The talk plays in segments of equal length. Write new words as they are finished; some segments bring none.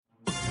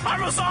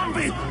I'm a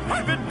zombie!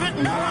 I've been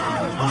bitten!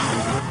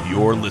 No!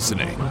 You're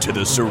listening to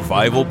the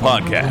Survival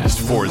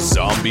Podcast for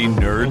zombie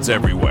nerds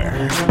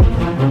everywhere.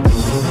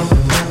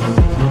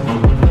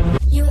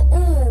 You're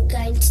all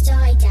going to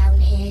die down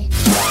here.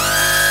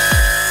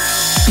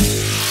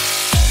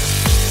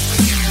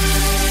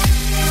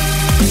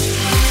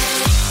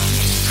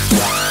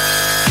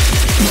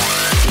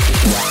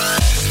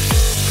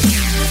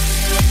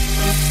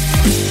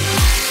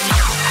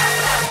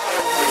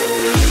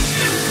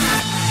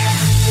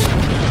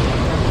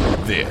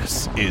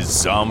 This is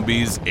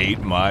Zombies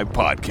Ate My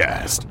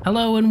Podcast.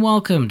 Hello and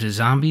welcome to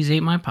Zombies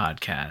Ate My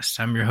Podcast.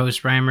 I'm your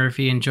host, Brian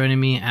Murphy, and joining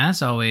me,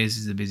 as always,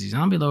 is the busy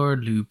zombie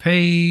lord, Lou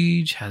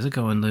Page. How's it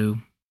going, Lou?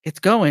 It's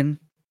going.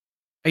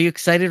 Are you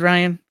excited,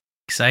 Ryan?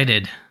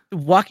 Excited.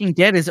 Walking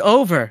Dead is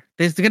over.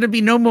 There's going to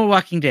be no more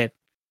Walking Dead.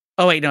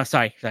 Oh, wait, no,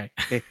 sorry.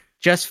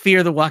 Just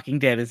Fear the Walking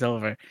Dead is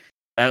over.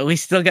 We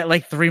still got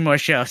like 3 more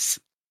shows.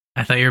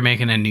 I thought you were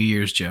making a New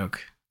Year's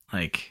joke.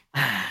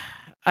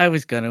 I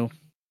was going to.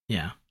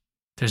 Yeah.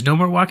 There's no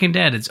more Walking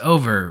Dead. It's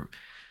over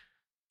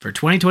for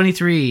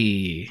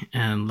 2023.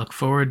 And look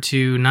forward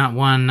to not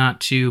 1,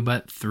 not 2,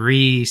 but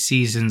 3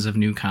 seasons of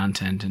new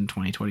content in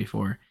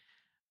 2024.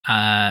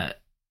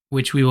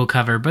 Which we will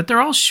cover. But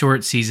they're all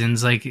short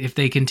seasons. Like, if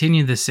they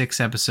continue the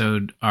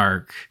 6-episode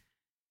arc,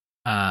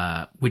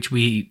 which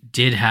we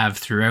did have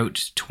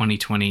throughout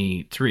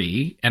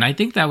 2023, and I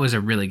think that was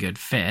a really good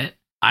fit.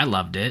 I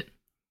loved it.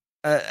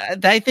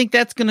 I think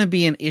that's going to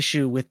be an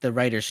issue with the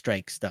writer's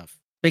strike stuff.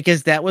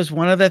 Because that was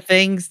one of the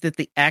things that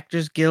the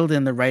Actors Guild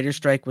and the writer's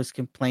strike was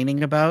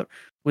complaining about,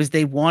 was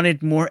they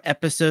wanted more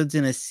episodes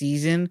in a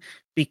season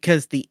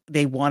because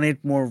they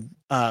wanted more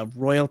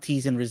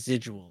royalties and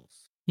residuals.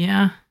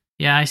 Yeah,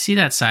 I see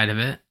that side of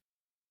it.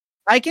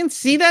 I can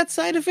see that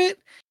side of it.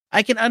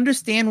 I can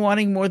understand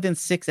wanting more than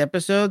 6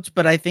 episodes,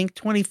 but I think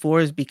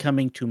 24 is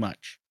becoming too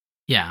much.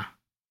 Yeah.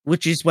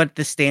 Which is what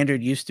the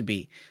standard used to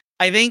be.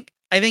 I think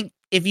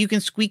if you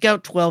can squeak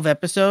out 12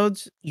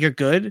 episodes, you're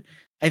good.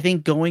 I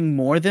think going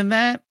more than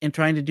that and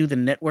trying to do the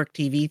network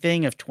TV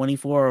thing of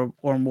 24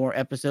 or more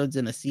episodes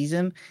in a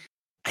season,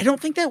 I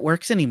don't think that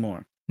works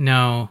anymore.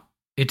 No,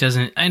 it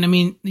doesn't. And I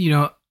mean,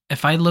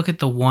 if I look at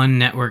the one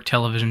network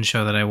television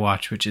show that I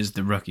watch, which is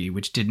The Rookie,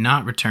 which did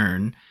not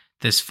return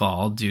this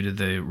fall due to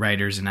the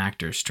writers and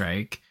actors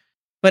strike.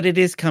 But it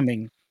is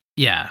coming.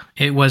 Yeah,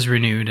 it was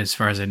renewed as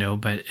far as I know.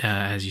 But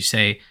as you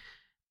say,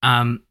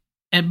 but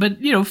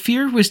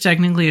Fear was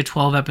technically a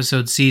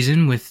 12-episode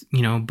season with,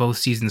 both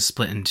seasons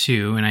split in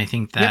 2. And I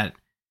think that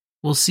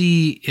we'll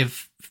see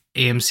if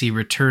AMC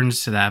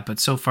returns to that. But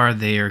so far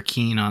they are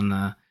keen on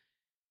the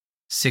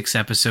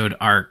 6-episode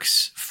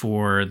arcs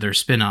for their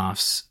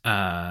spinoffs,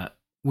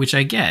 which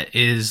I get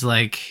is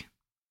like,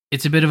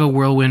 it's a bit of a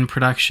whirlwind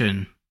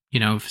production.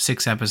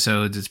 6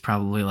 episodes, it's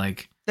probably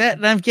like that.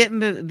 And I'm getting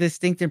the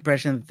distinct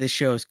impression that this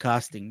show is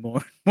costing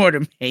more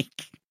to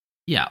make.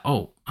 Yeah.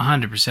 Oh,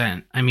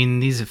 100%. I mean,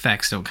 these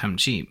effects don't come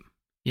cheap.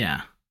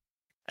 Yeah.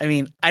 I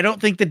mean, I don't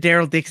think the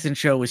Daryl Dixon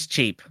show was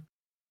cheap.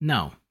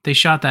 No, they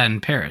shot that in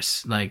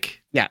Paris.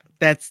 Yeah,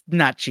 that's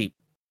not cheap.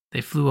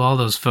 They flew all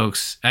those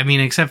folks. I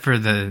mean, except for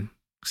the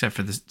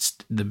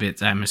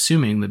bits. I'm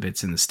assuming the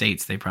bits in the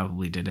States. They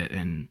probably did it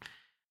in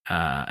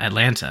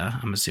Atlanta.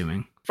 I'm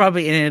assuming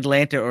probably in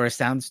Atlanta or a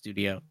sound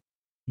studio.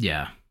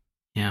 Yeah.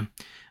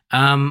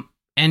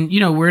 And,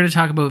 we're going to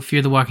talk about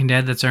Fear the Walking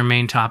Dead. That's our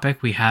main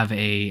topic. We have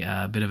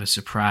a bit of a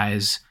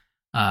surprise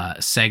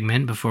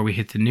segment before we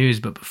hit the news.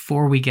 But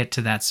before we get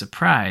to that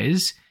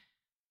surprise,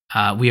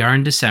 we are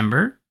in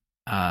December.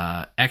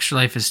 Extra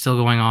Life is still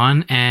going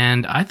on.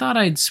 And I thought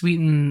I'd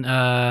sweeten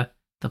the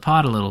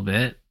pot a little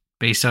bit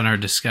based on our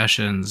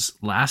discussions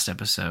last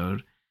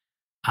episode.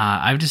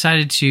 I've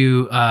decided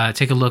to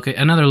take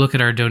another look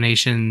at our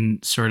donation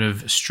sort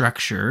of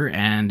structure.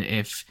 And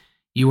if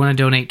you want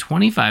to donate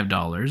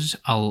 $25,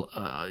 I'll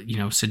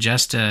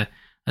suggest a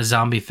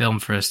zombie film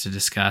for us to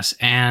discuss.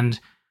 And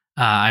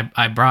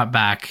I brought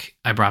back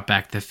the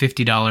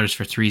 $50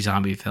 for 3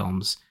 zombie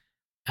films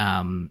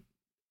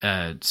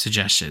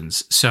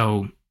suggestions.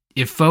 So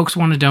if folks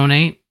want to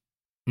donate,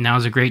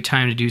 now's a great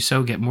time to do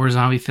so. Get more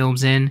zombie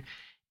films in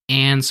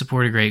and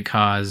support a great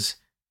cause.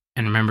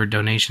 And remember,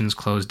 donations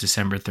close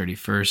December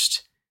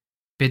 31st.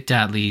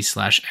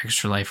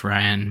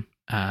 bit.ly/extraliferyan.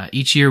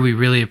 Each year, we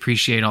really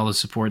appreciate all the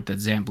support that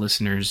ZAMP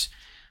listeners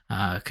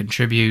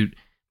contribute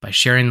by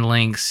sharing the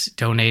links,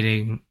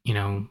 donating,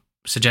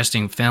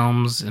 suggesting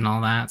films and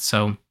all that.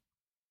 So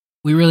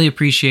we really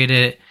appreciate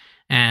it.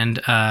 And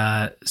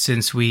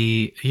since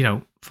we,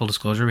 full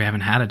disclosure, we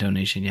haven't had a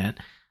donation yet,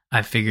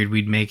 I figured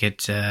we'd make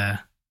it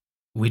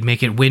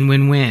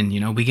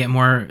win-win-win. We get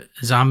more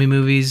zombie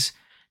movies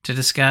to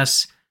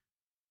discuss.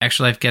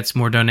 Extra Life gets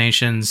more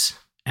donations,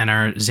 and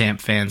our ZAMP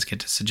fans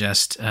get to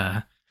suggest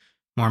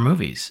more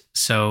movies.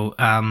 So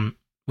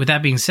with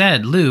that being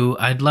said, Lou,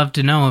 I'd love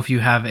to know if you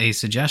have a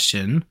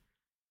suggestion,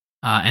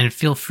 and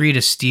feel free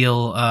to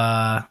steal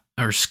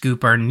or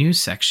scoop our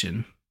news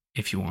section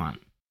if you want.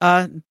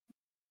 Damn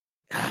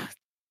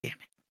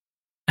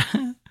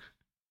it.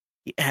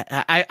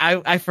 Yeah,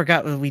 I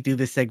forgot when we do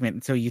this segment,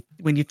 and so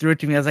when you threw it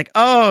to me, I was like,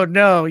 oh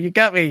no, you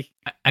got me.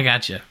 I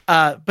got you.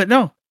 But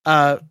no,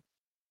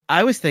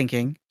 I was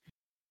thinking,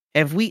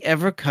 have we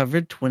ever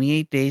covered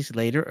 28 days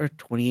later or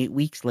 28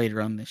 weeks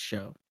later on this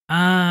show?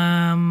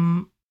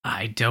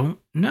 I don't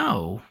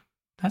know.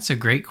 That's a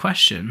great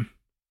question.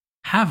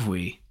 Have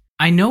we?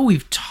 I know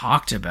we've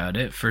talked about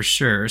it for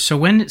sure. So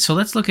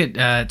let's look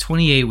at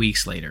 28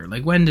 weeks later.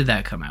 Like, when did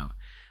that come out?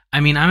 I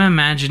mean, I'm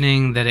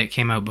imagining that it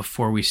came out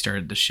before we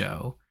started the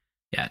show.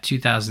 Yeah,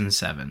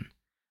 2007.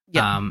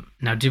 Yeah.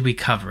 Now, did we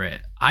cover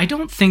it? I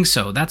don't think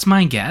so. That's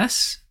my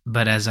guess.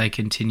 But as I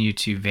continue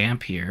to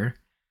vamp here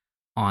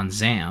on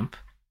ZAMP,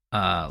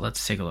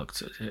 let's take a look.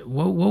 So,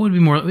 what would be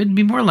more? It'd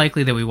be more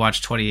likely that we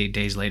watch 28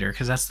 Days Later,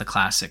 because that's the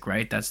classic,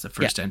 right? That's the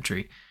first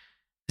entry.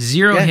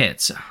 0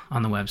 hits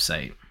on the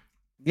website.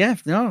 Yeah,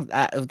 no,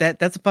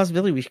 that's a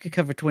possibility. We could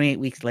cover 28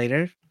 weeks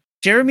later.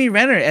 Jeremy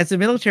Renner as a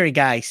military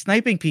guy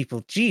sniping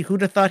people. Gee,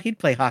 who'd have thought he'd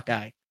play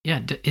Hawkeye?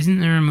 Yeah, isn't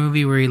there a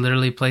movie where he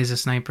literally plays a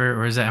sniper,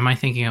 or am I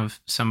thinking of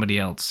somebody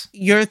else?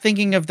 You're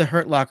thinking of The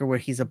Hurt Locker, where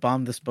he's a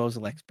bomb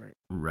disposal expert.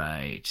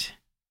 Right.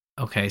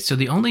 Okay, so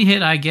the only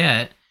hit I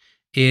get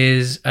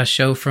is a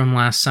show from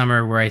last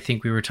summer where I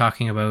think we were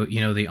talking about,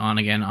 the on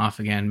again, off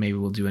again. Maybe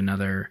we'll do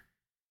another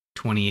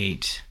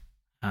 28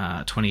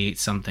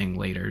 something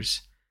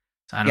laters.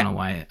 So I don't know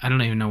why. I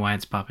don't even know why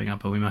it's popping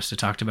up, but we must have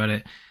talked about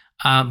it.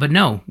 But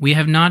no, we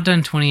have not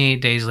done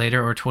 28 Days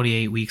Later or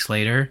 28 Weeks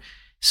Later.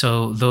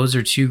 So those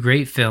are two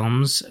great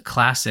films,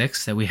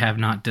 classics that we have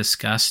not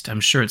discussed.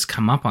 I'm sure it's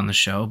come up on the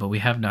show, but we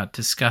have not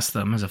discussed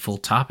them as a full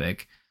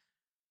topic.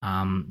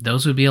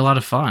 Those would be a lot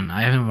of fun.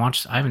 I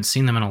haven't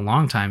seen them in a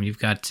long time. You've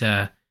got,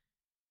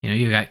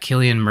 you've got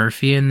Cillian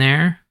Murphy in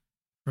there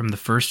from the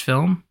first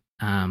film.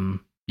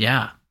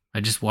 Yeah,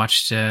 I just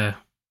watched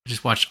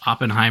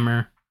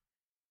Oppenheimer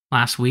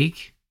last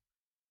week.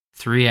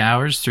 3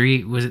 hours,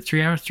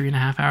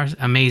 3.5 hours?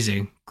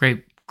 Amazing.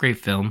 Great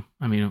film.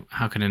 I mean,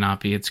 how can it not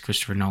be? It's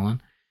Christopher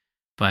Nolan.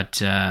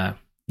 But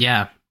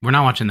yeah, we're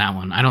not watching that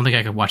one. I don't think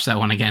I could watch that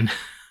one again.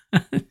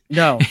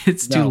 No.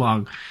 It's too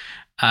long.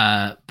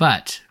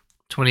 But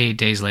 28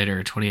 Days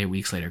Later, 28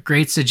 Weeks Later.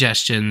 Great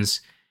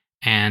suggestions.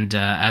 And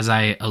as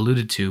I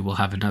alluded to, we'll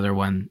have another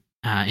one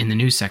in the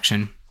news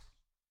section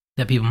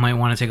that people might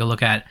want to take a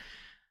look at.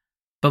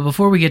 But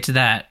before we get to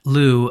that,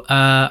 Lou,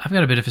 I've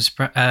got a bit of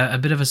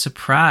a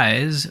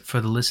surprise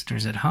for the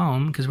listeners at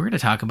home, because we're going to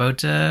talk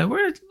about we're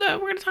going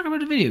to talk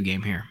about a video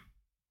game here.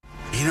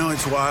 You know,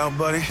 it's wild,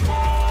 buddy.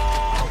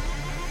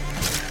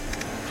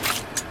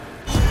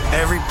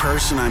 Every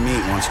person I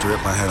meet wants to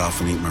rip my head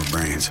off and eat my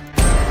brains.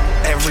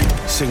 Every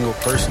single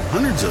person,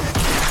 hundreds of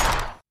them.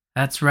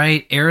 That's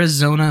right.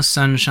 Arizona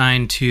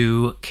Sunshine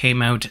 2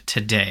 came out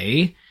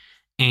today,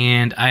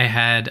 and I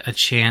had a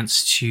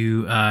chance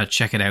to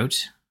check it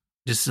out.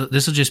 This will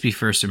just be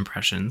first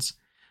impressions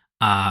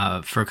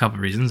for a couple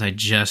of reasons. I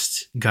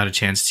just got a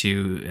chance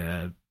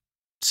to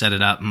set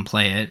it up and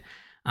play it.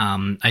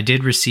 I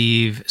did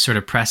receive sort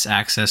of press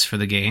access for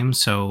the game,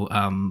 so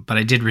but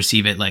I did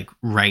receive it like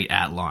right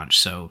at launch.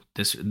 So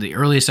the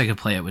earliest I could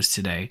play it was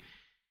today.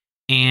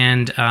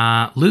 And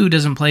Lou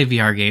doesn't play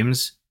VR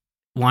games.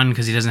 One,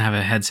 because he doesn't have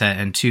a headset,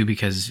 and two,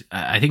 because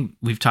I think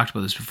we've talked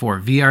about this before.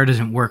 VR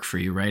doesn't work for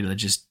you, right? It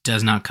just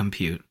does not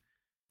compute.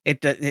 It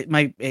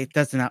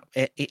does not.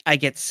 I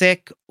get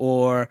sick,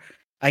 or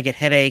I get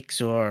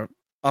headaches, or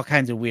all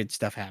kinds of weird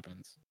stuff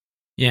happens.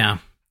 Yeah,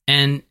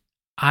 and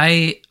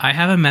I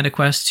have a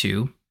MetaQuest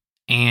 2,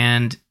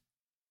 and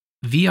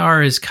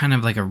VR is kind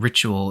of like a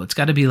ritual. It's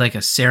got to be like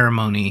a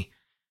ceremony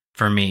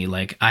for me.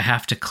 Like, I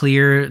have to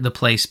clear the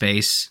play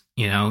space.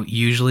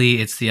 Usually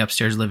it's the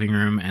upstairs living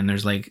room, and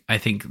there's I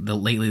think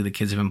lately the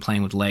kids have been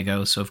playing with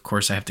Lego, so of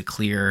course I have to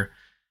clear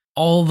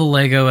all the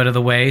Lego out of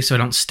the way so I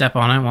don't step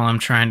on it while I'm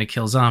trying to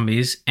kill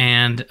zombies.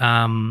 And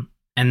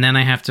then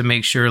I have to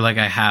make sure I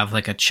have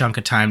a chunk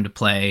of time to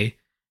play.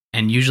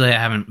 And usually I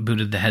haven't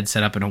booted the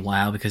headset up in a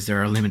while because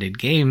there are limited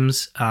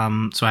games.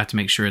 So I have to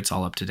make sure it's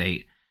all up to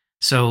date.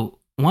 So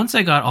once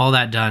I got all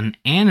that done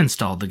and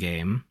installed the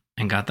game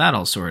and got that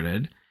all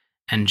sorted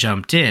and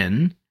jumped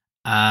in,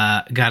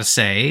 gotta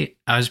say,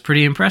 I was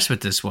pretty impressed with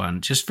this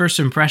one. Just first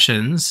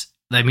impressions.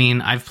 I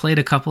mean, I've played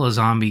a couple of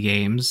zombie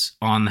games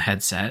on the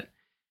headset,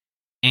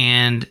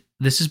 and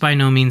this is by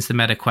no means the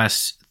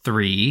MetaQuest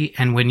 3.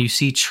 And when you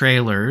see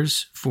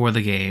trailers for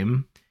the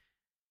game,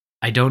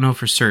 I don't know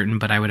for certain,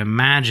 but I would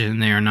imagine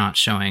they are not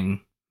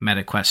showing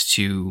MetaQuest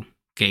 2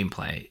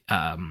 gameplay.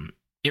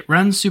 It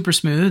runs super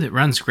smooth. It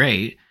runs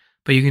great,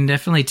 but you can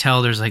definitely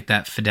tell there's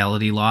that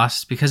fidelity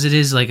loss because it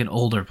is an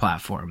older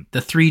platform.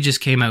 The 3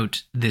 just came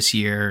out this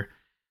year,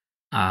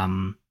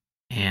 and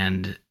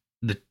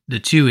the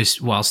 2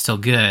 is, while still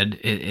good,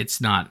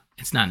 it's not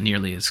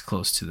nearly as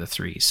close to the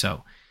 3.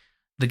 So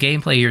the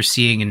gameplay you're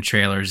seeing in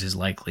trailers is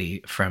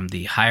likely from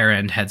the higher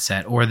end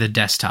headset or the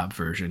desktop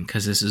version,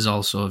 because this is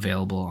also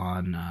available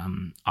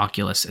on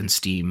Oculus and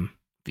Steam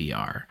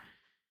VR.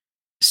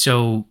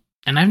 So,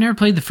 and I've never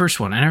played the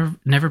first one. I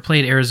never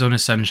played Arizona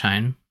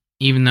Sunshine,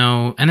 even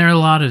though, and there are a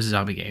lot of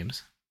zombie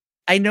games.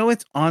 I know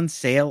it's on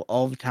sale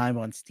all the time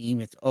on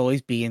Steam. It's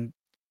always being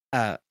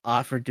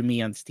offered to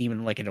me on Steam,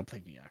 and I'm like, I don't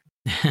play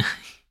VR.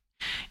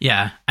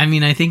 Yeah, I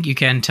mean, I think you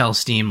can tell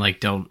Steam,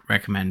 like, don't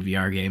recommend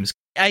VR games.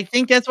 I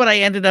think that's what I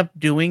ended up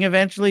doing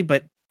eventually,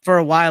 but for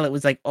a while it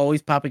was like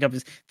always popping up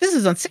as, this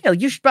is on sale,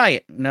 you should buy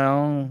it.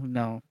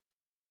 No.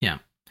 Yeah.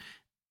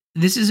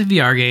 This is a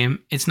VR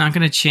game. It's not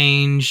going to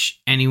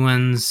change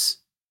anyone's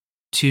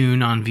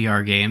tune on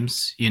VR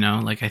games, you know?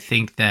 Like, I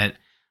think that,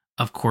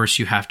 of course,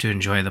 you have to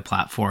enjoy the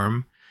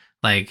platform.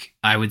 Like,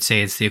 I would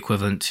say it's the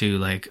equivalent to,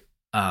 like,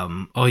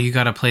 oh, you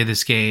got to play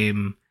this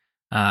game.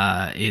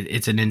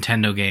 It's a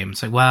Nintendo game.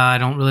 It's like, well, I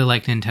don't really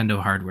like Nintendo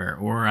hardware,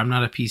 or I'm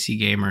not a PC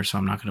gamer, so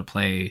I'm not going to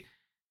play,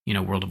 you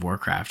know, World of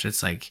Warcraft.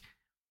 It's like,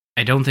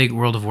 I don't think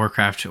World of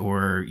Warcraft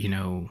or, you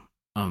know,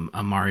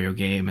 a Mario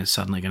game is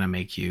suddenly going to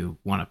make you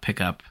want to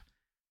pick up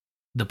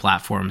the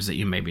platforms that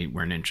you maybe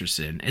weren't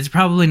interested in. It's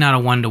probably not a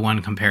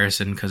one-to-one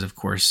comparison because, of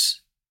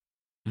course,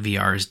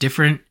 VR is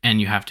different and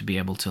you have to be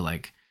able to,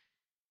 like,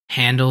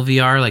 handle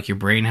VR, like your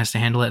brain has to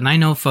handle it. And I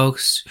know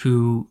folks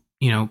who,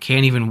 you know,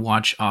 can't even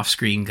watch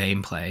off-screen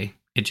gameplay.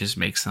 It just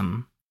makes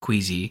them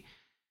queasy.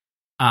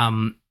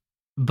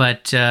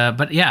 But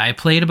yeah, I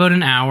played about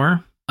an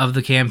hour of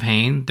the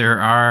campaign.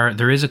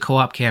 There is a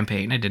co-op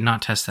campaign. I did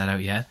not test that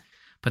out yet,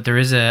 but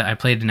I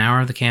played an hour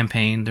of the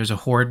campaign. There's a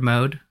horde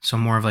mode, so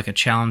more of like a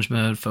challenge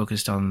mode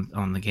focused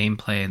on the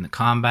gameplay and the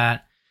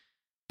combat.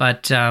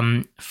 But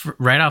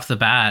right off the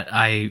bat,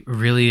 I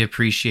really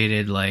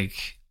appreciated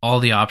like all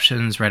the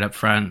options right up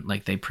front.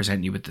 Like they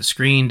present you with the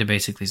screen to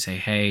basically say,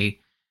 hey,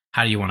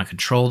 how do you want to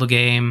control the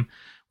game?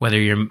 Whether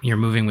you're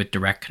moving with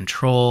direct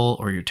control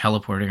or you're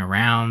teleporting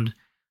around,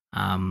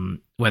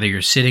 whether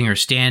you're sitting or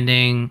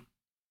standing,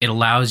 it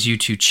allows you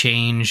to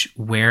change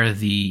where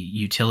the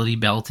utility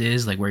belt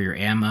is, like where your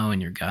ammo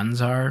and your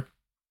guns are.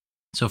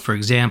 So, for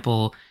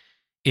example,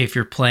 if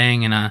you're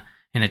playing in a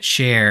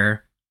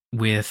chair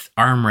with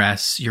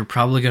armrests, you're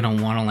probably going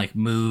to want to like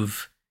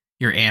move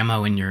your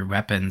ammo and your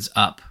weapons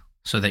up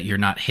so that you're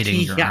not hitting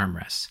your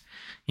armrests.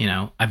 You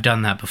know, I've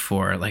done that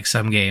before. Like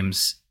some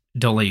games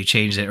don't let you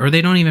change it, or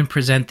they don't even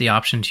present the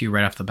option to you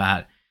right off the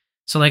bat.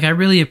 So like I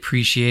really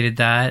appreciated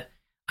that.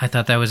 I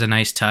thought that was a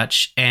nice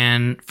touch.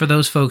 And for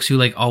those folks who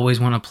like always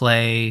want to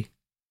play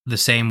the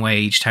same way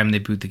each time they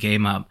boot the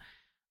game up,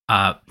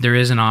 there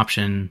is an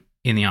option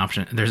in the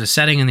option. There's a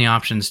setting in the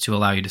options to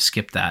allow you to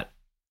skip that,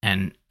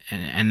 and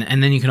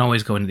then you can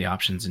always go into the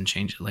options and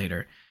change it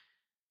later.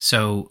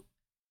 So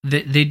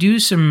they do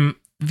some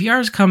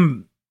VR's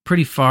come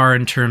pretty far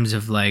in terms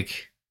of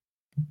like,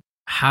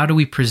 how do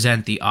we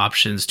present the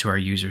options to our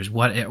users?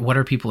 What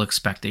are people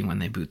expecting when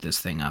they boot this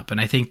thing up?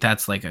 And I think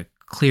that's like a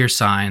clear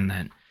sign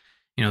that,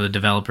 you know, the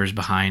developers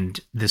behind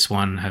this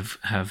one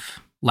have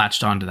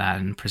latched onto that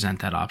and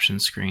present that option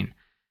screen.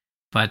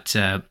 But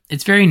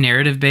it's very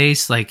narrative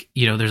based. Like,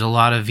 you know, there's a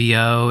lot of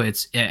VO.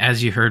 It's,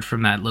 as you heard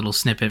from that little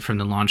snippet from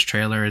the launch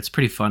trailer, it's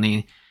pretty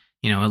funny.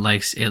 You know,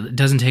 it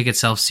doesn't take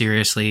itself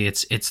seriously.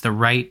 It's the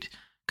right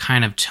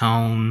kind of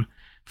tone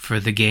for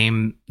the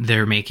game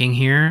they're making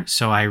here.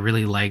 So I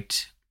really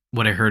liked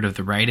what I heard of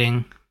the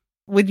writing.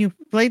 When you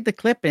played the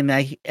clip, and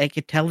I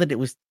could tell that it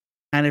was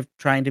kind of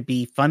trying to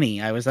be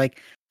funny. I was like,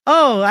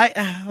 oh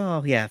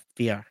yeah,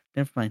 VR.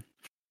 Never mind.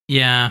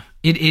 Yeah,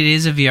 it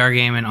is a VR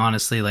game, and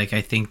honestly, like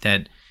I think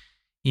that,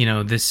 you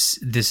know, this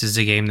is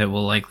a game that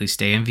will likely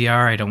stay in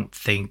VR. I don't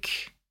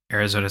think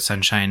Arizona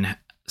Sunshine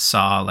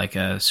saw like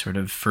a sort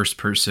of first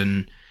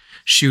person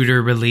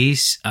shooter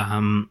release.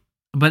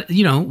 But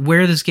you know,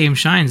 where this game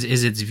shines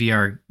is its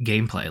VR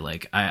gameplay.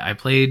 Like I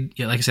played,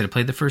 like I said, I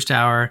played the first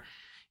hour.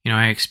 You know,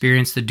 I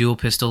experienced the dual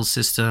pistol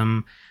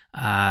system,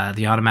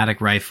 the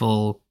automatic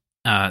rifle.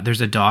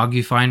 There's a dog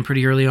you find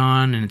pretty early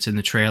on, and it's in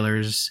the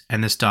trailers.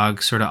 And this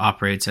dog sort of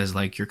operates as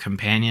like your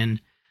companion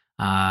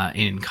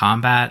in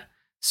combat.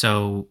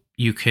 So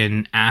you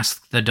can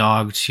ask the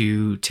dog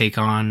to take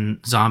on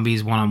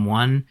zombies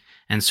one-on-one,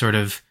 and sort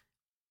of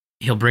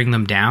he'll bring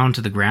them down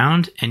to the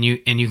ground, and you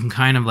can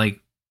kind of like,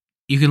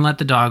 you can let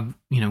the dog,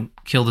 you know,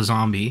 kill the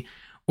zombie,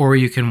 or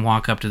you can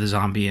walk up to the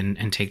zombie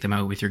and take them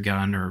out with your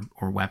gun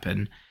or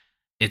weapon.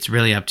 It's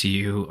really up to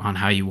you on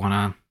how you want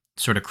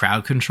to sort of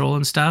crowd control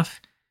and stuff.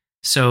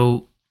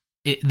 So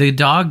the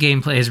dog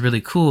gameplay is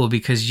really cool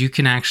because you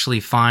can actually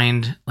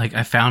find, like,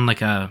 I found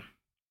like a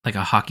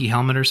hockey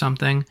helmet or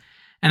something.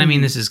 And I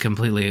mean, this is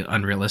completely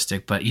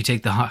unrealistic, but you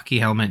take the hockey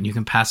helmet and you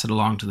can pass it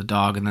along to the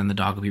dog, and then the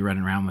dog will be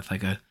running around with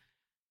like a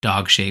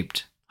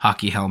dog-shaped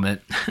hockey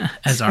helmet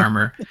as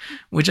armor,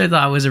 which I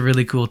thought was a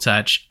really cool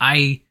touch.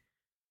 I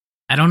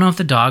don't know if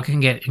the dog can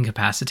get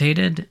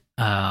incapacitated.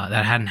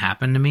 That hadn't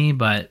happened to me,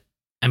 but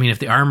I mean, if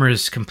the armor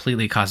is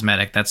completely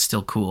cosmetic, that's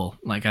still cool.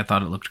 Like, I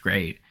thought it looked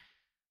great.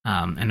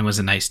 And it was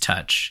a nice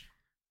touch.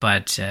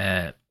 But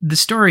the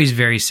story is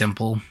very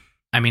simple.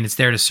 I mean, it's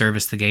there to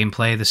service the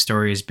gameplay. The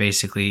story is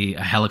basically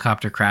a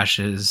helicopter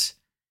crashes.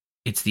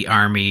 It's the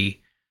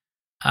army.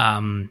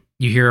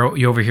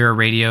 You overhear a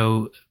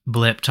radio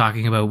blip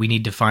talking about, we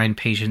need to find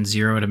patient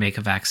 0 to make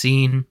a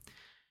vaccine.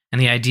 And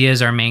the idea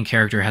is our main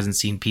character hasn't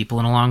seen people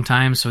in a long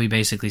time, so he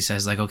basically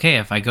says, like, okay,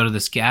 if I go to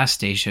this gas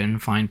station,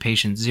 find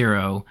patient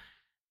 0,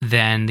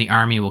 then the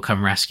army will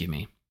come rescue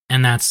me.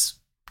 And that's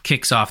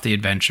kicks off the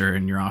adventure,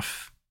 and you're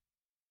off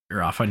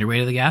on your way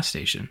to the gas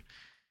station.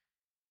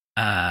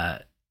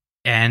 And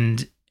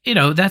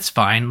that's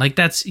fine. Like,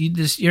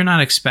 you're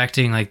not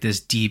expecting like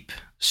this deep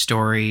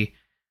story.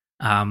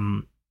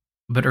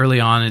 But early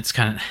on, it's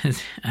kind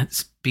of,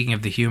 speaking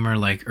of the humor,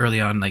 like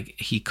early on, like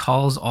he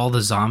calls all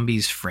the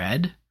zombies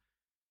Fred.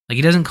 Like,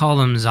 he doesn't call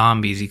them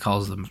zombies. He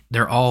calls them,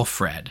 they're all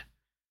Fred.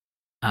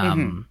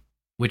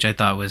 Which I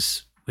thought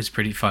was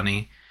pretty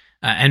funny,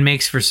 and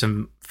makes for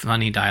some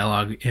funny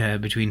dialogue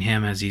between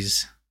him as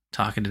he's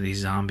talking to these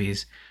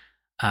zombies.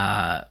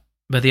 But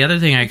the other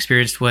thing I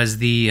experienced was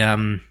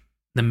the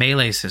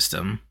melee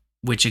system,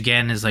 which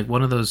again is like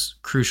one of those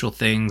crucial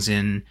things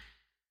in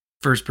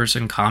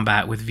first-person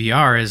combat with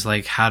VR, is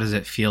like, how does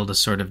it feel to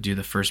sort of do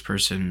the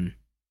first-person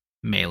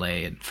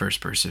melee and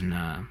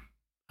first-person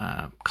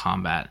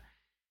combat?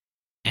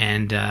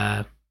 And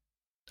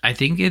I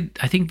think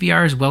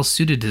VR is well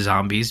suited to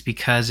zombies,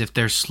 because if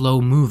they're slow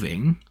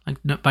moving,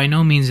 like by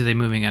no means are they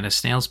moving at a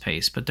snail's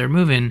pace, but they're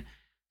moving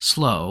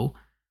slow,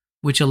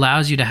 which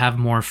allows you to have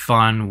more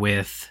fun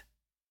with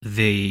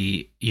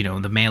the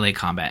melee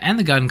combat and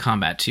the gun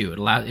combat too.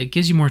 It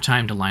gives you more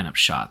time to line up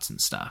shots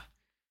and stuff,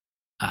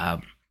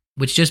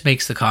 which just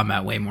makes the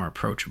combat way more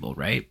approachable,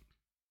 right?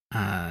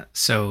 But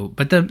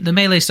the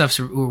melee stuff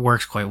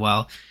works quite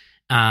well.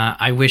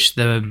 I wish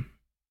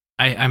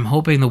I'm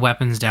hoping the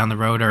weapons down the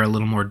road are a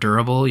little more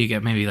durable. You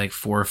get maybe like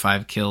 4 or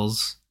 5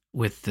 kills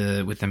with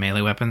the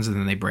melee weapons, and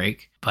then they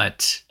break.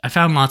 But I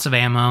found lots of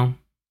ammo,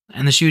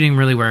 and the shooting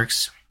really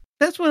works.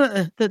 That's one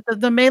of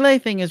the melee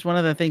thing is one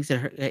of the things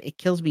that it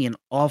kills me in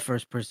all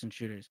first-person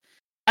shooters.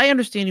 I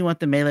understand you want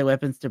the melee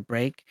weapons to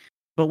break,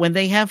 but when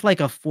they have like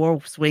a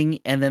 4 swing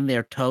and then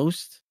they're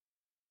toast,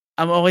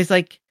 I'm always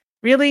like,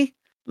 really?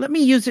 Let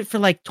me use it for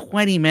like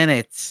 20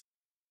 minutes.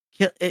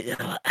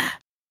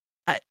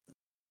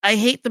 I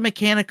hate the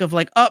mechanic of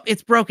like, oh,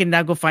 it's broken,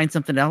 now go find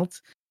something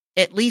else.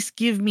 At least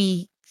give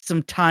me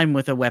some time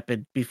with a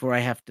weapon before I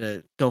have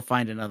to go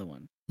find another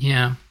one.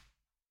 Yeah.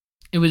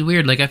 It was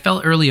weird. Like, I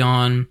felt early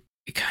on,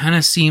 it kind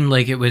of seemed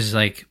like it was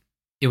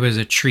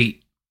a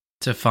treat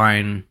to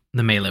find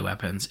the melee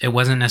weapons. It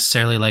wasn't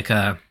necessarily like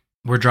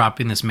we're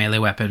dropping this melee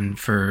weapon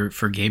for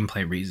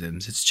gameplay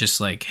reasons. It's just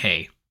like,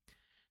 hey,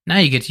 now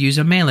you get to use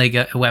a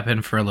melee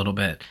weapon for a little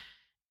bit.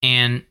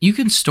 And you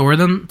can store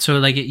them. So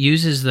like, it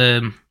uses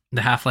the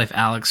Half-Life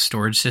Alyx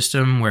storage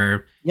system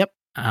where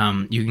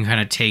you can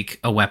kind of take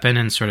a weapon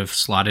and sort of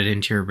slot it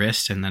into your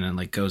wrist, and then it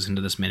like goes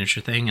into this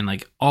miniature thing, and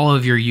like all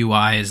of your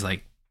UI is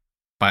like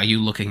by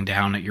you looking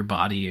down at your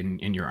body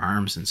and your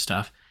arms and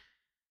stuff.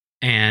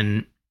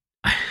 And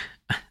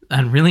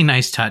a really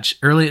nice touch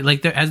early,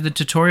 like as the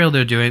tutorial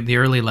they're doing, the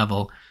early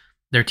level,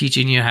 they're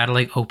teaching you how to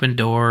like open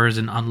doors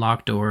and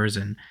unlock doors,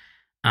 and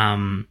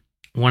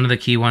one of the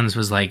key ones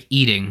was like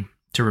eating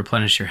to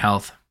replenish your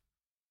health.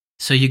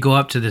 So you go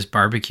up to this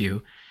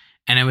barbecue,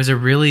 and it was a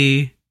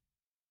really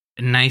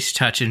nice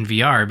touch in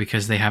VR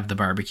because they have the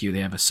barbecue. They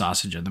have a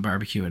sausage on the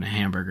barbecue and a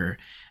hamburger,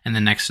 and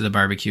then next to the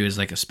barbecue is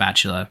like a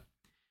spatula.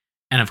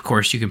 And of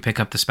course, you can pick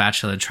up the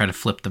spatula and try to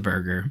flip the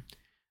burger.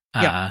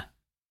 I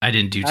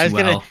didn't do too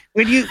well.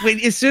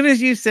 As soon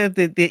as you said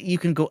that you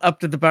can go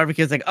up to the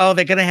barbecue, it's like, oh,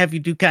 they're gonna have you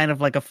do kind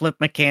of like a flip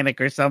mechanic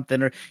or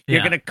something, or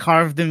you're gonna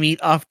carve the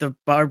meat off the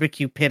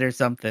barbecue pit or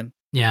something.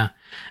 Yeah,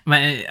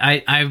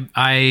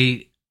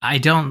 I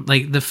don't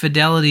like the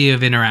fidelity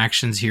of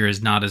interactions here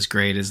is not as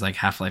great as like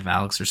Half-Life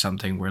Alyx or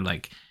something, where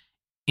like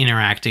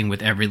interacting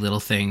with every little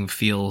thing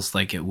feels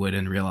like it would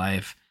in real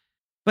life.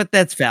 But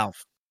that's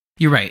Valve.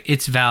 You're right.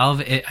 It's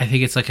Valve. I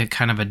think it's like a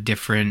kind of a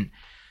different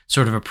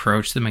sort of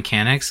approach to the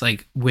mechanics.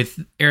 Like with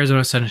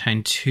Arizona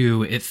Sunshine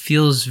 2, it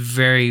feels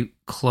very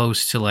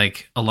close to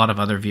like a lot of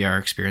other VR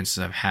experiences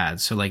I've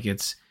had. So like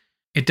it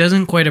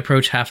doesn't quite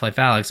approach Half-Life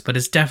Alyx, but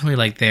it's definitely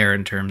like there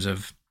in terms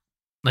of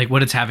like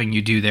what it's having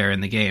you do there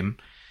in the game.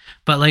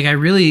 But like I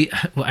really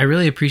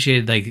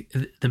appreciated like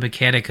the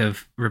mechanic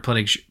of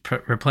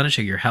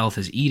replenishing your health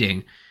is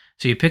eating.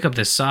 So you pick up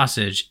this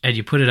sausage and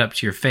you put it up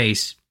to your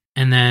face,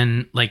 and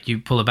then like you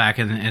pull it back,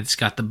 and it's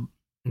got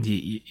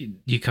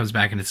you comes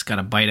back and it's got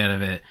a bite out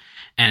of it,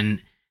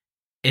 and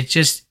it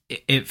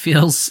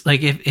feels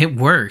like it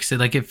works.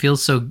 It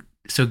feels so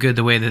good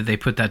the way that they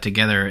put that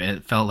together.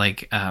 It felt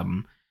like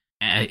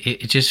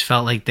it just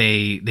felt like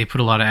they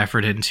put a lot of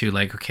effort into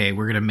like, okay,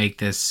 we're gonna make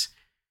this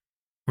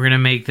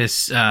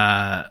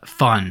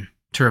fun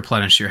to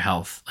replenish your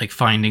health. Like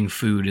finding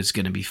food is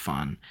going to be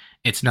fun.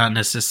 It's not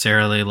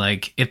necessarily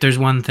like, if there's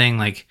one thing,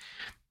 like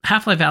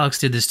Half-Life Alyx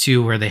did this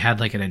too, where they had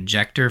like an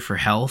injector for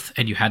health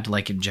and you had to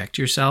like inject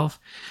yourself.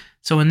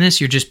 So in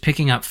this, you're just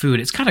picking up food.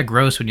 It's kind of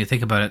gross when you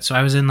think about it. So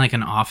I was in like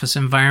an office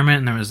environment,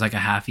 and there was like a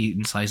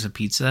half-eaten slice of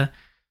pizza.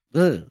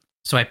 Ugh.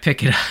 So I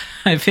pick it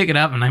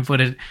up and I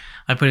put it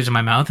to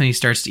my mouth, and he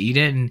starts to eat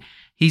it, and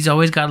he's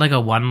always got like a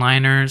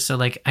one-liner. So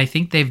like I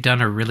think they've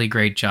done a really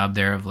great job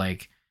there of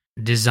like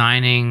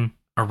designing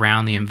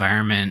around the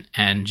environment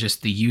and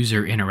just the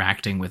user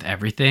interacting with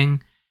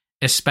everything,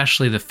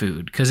 especially the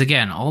food. Because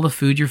again, all the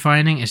food you're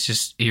finding is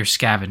just you're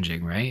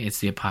scavenging, right? It's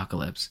the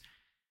apocalypse.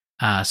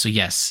 So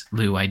yes,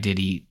 Lou, I did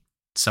eat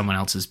someone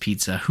else's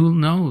pizza. Who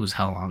knows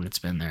how long it's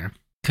been there?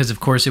 Because of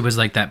course it was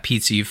like that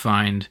pizza you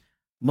find.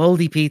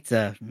 Moldy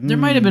pizza. There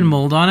might have been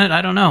mold on it.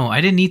 I don't know.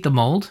 I didn't eat the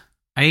mold.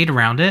 I ate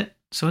around it,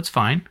 so it's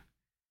fine.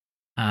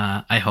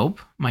 I hope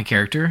my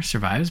character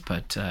survives,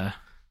 but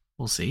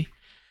we'll see.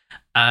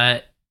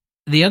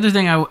 The other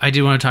thing I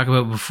do want to talk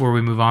about before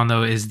we move on,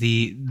 though, is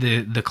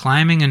the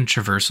climbing and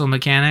traversal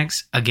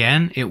mechanics.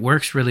 Again, it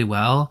works really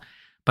well,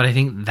 but I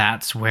think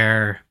that's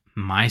where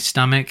my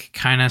stomach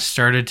kind of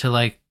started to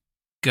like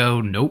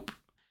go nope.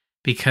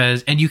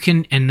 Because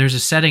and there's a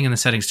setting in the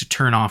settings to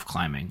turn off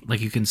climbing,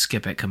 like you can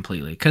skip it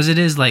completely, because it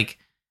is like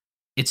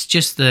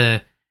it's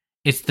the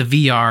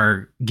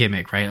VR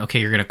gimmick, right?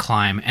 Okay, you're gonna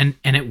climb, and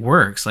it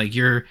works. Like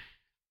so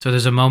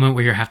there's a moment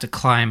where you have to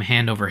climb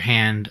hand over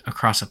hand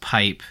across a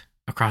pipe,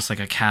 across like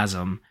a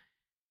chasm,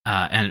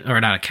 or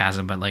not a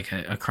chasm, but like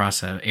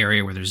across an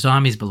area where there's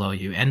zombies below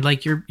you, and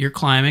like you're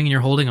climbing and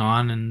you're holding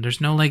on, and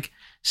there's no like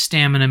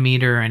stamina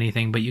meter or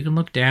anything, but you can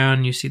look down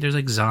and you see there's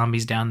like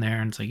zombies down there,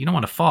 and it's like you don't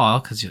want to fall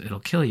because it'll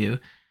kill you.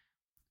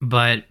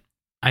 But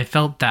I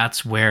felt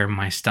that's where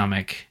my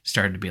stomach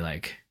started to be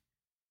like,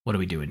 what are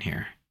we doing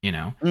here? You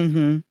know?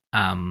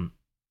 Mm-hmm.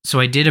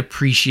 So I did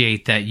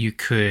appreciate that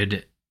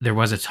there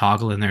was a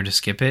toggle in there to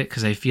skip it,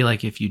 because I feel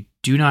like if you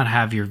do not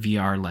have your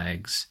VR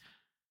legs,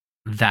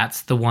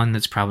 that's the one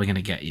that's probably going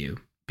to get you,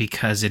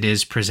 because it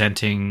is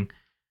presenting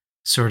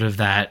sort of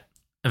that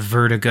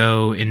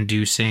vertigo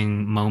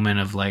inducing moment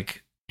of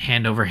like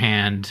hand over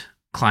hand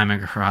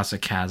climbing across a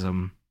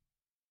chasm,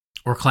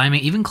 or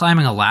climbing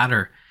a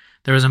ladder.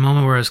 There was a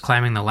moment where I was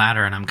climbing the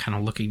ladder and I'm kind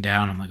of looking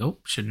down. I'm like, oh,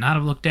 should not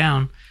have looked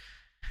down.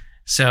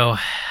 So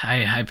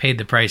I paid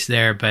the price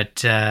there.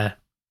 But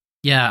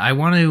yeah, I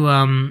want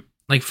to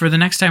like for the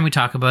next time we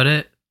talk about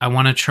it, I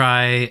want to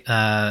try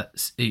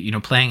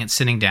playing it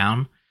sitting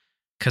down,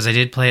 because I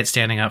did play it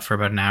standing up for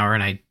about an hour,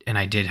 and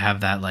I did have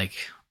that like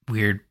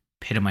weird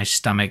pit of my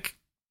stomach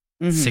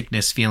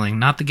sickness feeling.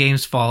 Not the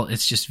game's fault,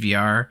 it's just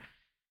VR.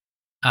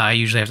 I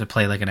usually have to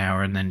play like an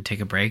hour and then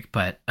take a break,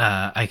 but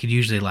I could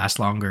usually last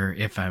longer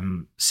if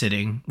I'm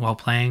sitting while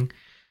playing.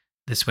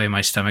 This way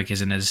my stomach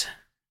isn't as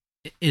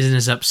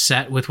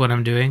upset with what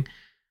I'm doing.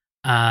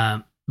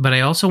 But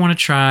I also want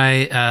to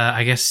try,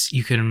 I guess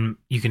you can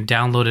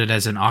download it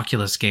as an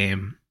Oculus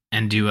game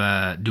and do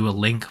a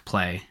link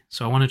play.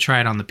 So I want to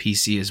try it on the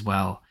PC as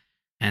well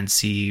and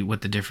see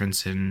what the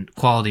difference in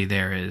quality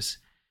there is.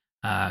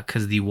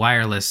 Because the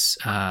wireless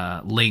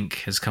link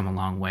has come a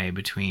long way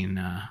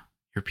between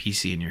your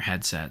PC and your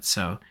headset.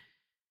 So,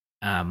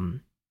 all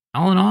in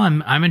all,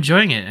 I'm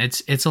enjoying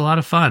it. It's a lot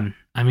of fun.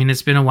 I mean,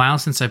 it's been a while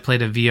since I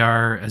played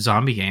a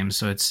zombie game,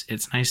 so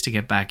it's nice to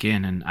get back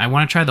in. And I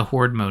want to try the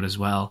Horde mode as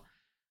well,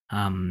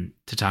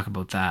 to talk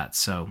about that.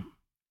 So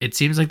it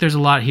seems like there's a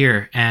lot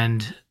here,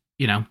 and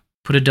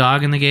put a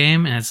dog in the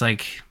game, and it's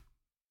like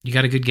you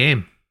got a good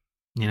game,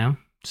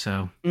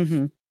 So.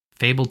 Mm-hmm.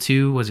 Fable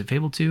 2, was it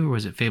Fable 2 or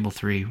was it Fable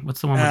 3? What's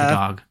the one with the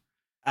dog?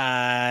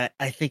 I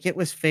think it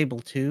was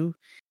Fable 2.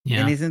 Yeah.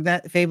 And isn't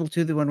that Fable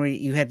 2 the one where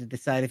you had to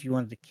decide if you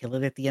wanted to kill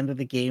it at the end of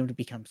the game to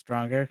become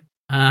stronger?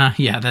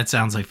 Yeah, that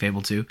sounds like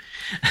Fable 2.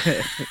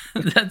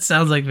 That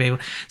sounds like Fable.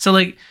 So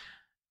like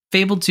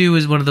Fable 2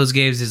 is one of those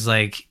games is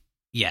like,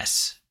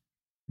 yes,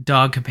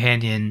 dog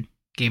companion,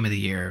 game of the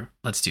year,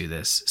 let's do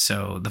this.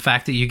 So the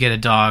fact that you get a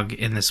dog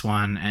in this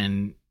one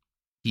and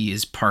he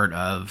is part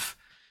of,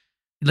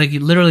 like,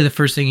 literally the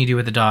first thing you do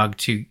with the dog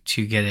to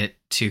get it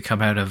to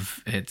come out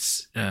of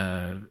its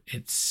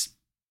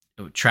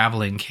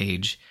traveling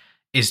cage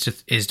is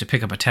to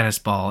pick up a tennis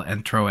ball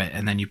and throw it,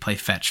 and then you play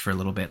fetch for a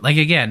little bit. Like,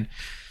 again,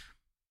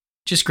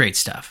 just great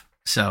stuff.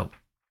 So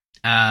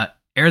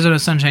Arizona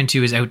Sunshine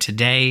 2 is out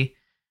today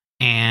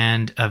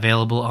and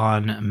available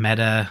on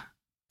Meta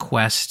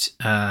Quest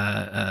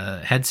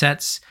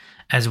headsets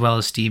as well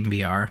as Steam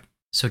VR.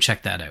 So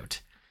check that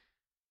out.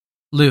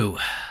 Lou,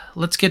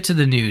 let's get to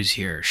the news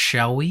here,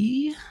 shall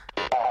we?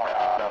 The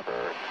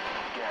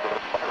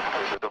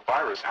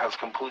virus has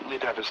completely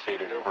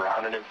devastated over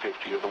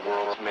 150 of the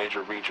world's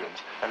major regions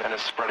and is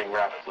spreading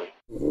rapidly.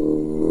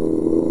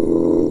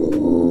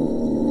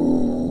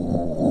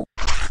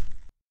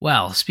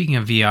 Well, speaking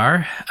of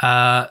VR,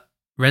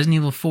 Resident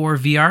Evil 4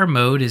 VR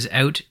mode is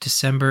out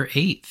December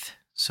 8th.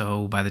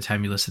 So by the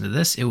time you listen to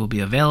this, it will be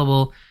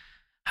available.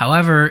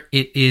 However,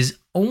 it is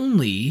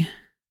only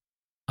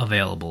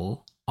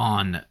available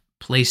on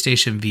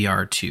PlayStation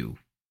VR 2.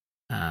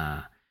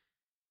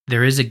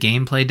 There is a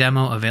gameplay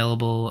demo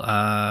available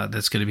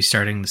that's going to be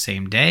starting the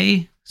same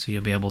day, so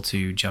you'll be able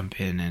to jump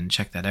in and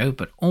check that out,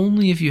 but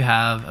only if you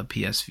have a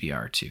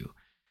PSVR 2.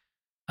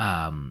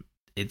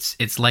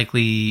 It's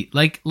likely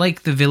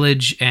like The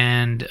Village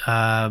and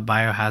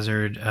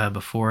Biohazard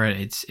before it.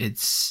 It's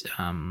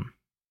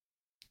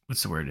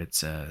what's the word?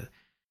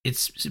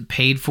 It's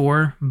paid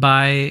for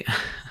by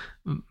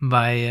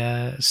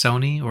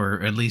Sony,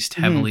 or at least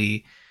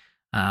heavily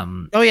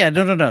Oh yeah,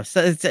 no.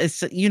 So it's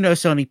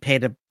Sony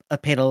paid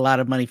a lot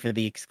of money for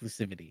the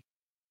exclusivity.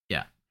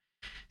 Yeah.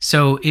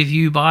 So if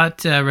you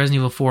bought Resident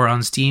Evil 4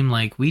 on Steam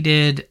like we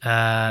did,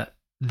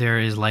 there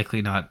is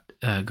likely not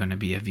going to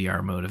be a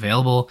VR mode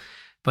available.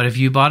 But if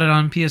you bought it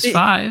on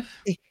PS5,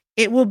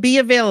 it will be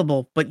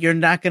available, but you're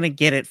not going to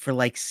get it for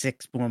like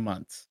 6 more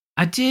months.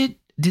 Did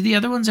the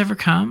other ones ever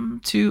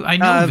come to? I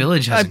know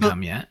Village hasn't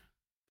come yet.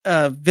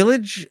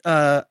 Village,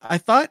 I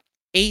thought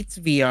 8's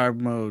VR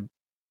mode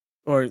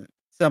or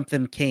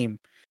something came.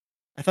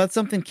 I thought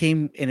something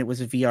came and it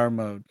was a VR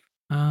mode.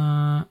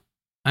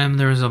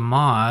 There was a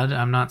mod.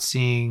 I'm not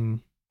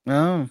seeing.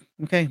 Oh,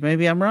 okay.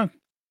 Maybe I'm wrong.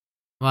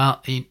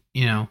 Well,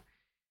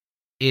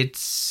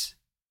 it's.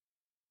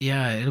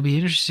 Yeah, it'll be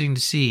interesting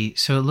to see.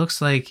 So it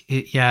looks like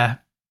it. Yeah,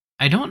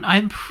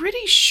 I'm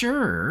pretty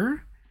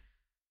sure.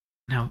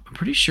 Now, I'm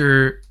pretty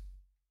sure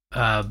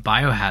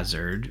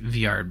Biohazard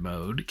VR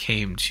mode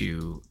came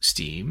to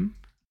Steam.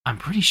 I'm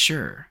pretty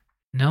sure.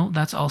 No,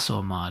 that's also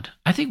a mod.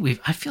 I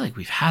feel like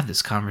we've had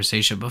this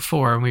conversation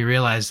before and we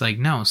realized like,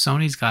 no,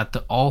 Sony's got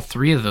all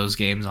 3 of those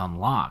games on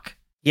lock.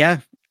 Yeah.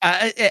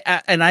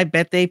 And I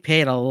bet they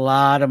paid a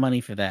lot of money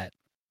for that.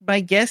 My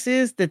guess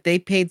is that they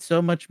paid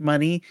so much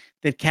money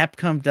that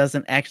Capcom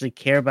doesn't actually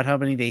care about how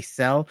many they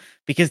sell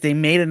because they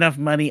made enough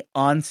money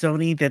on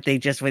Sony that they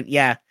just went,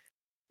 yeah,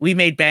 we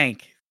made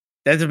bank.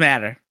 Doesn't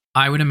matter.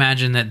 I would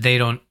imagine that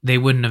they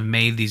wouldn't have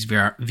made these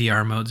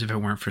VR modes if it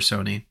weren't for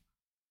Sony.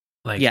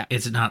 Like, yeah.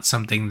 It's not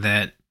something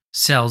that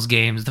sells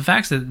games. The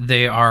fact that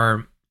they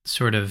are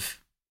sort of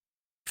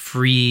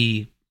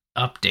free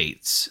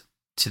updates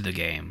to the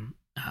game,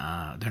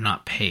 they're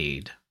not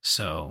paid.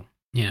 So,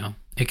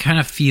 it kind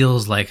of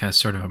feels like a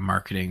sort of a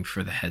marketing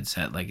for the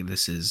headset. Like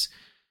this is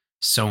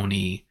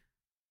Sony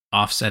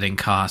offsetting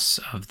costs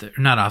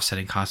not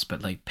offsetting costs,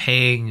 but like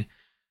paying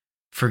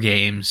for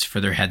games for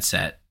their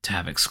headset to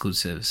have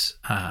exclusives.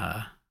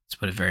 That's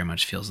what it very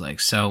much feels like.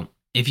 So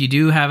if you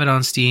do have it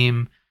on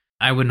Steam,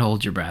 I wouldn't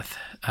hold your breath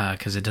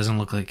because it doesn't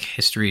look like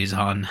history is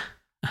on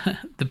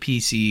the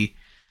PC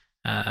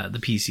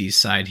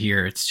side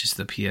here. It's just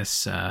the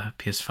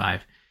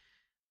PS5.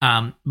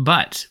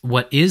 But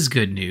what is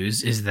good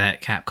news is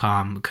that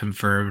Capcom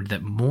confirmed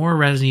that more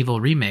Resident Evil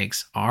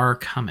remakes are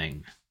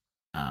coming,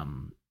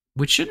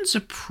 which shouldn't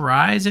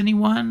surprise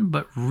anyone,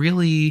 but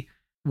really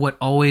what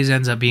always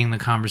ends up being the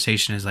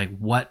conversation is like,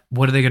 what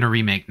are they going to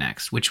remake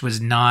next? Which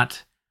was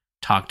not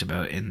talked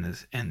about in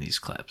these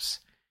clips.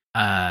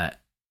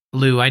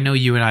 Lou, I know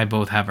you and I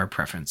both have our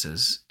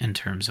preferences in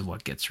terms of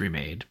what gets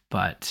remade,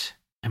 but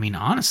I mean,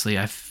 honestly,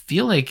 I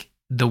feel like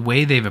the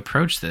way they've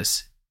approached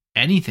this,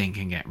 anything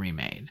can get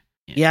remade.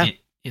 Yeah.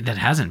 That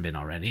hasn't been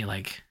already.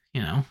 Like,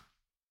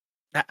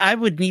 I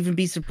wouldn't even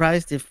be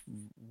surprised if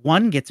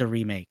 1 gets a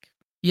remake.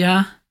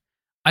 Yeah.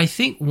 I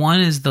think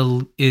 1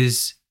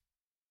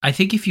 I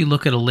think if you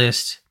look at a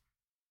list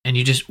and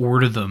you just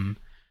order them,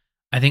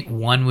 I think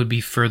 1 would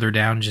be further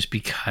down just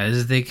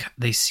because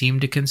they seem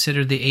to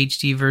consider the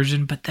HD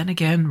version. But then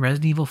again,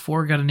 Resident Evil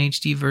 4 got an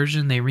HD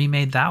version. They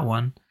remade that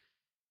one.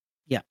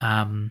 Yeah.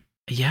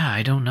 Yeah,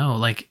 I don't know.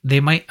 Like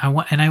they might.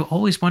 I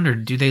always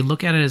wondered, do they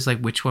look at it as like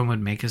which one would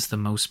make us the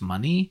most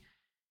money?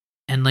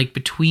 And like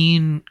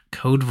between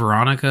Code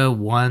Veronica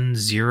 1,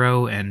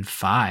 0, and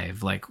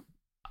 5, like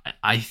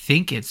I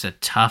think it's a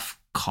tough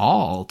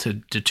call to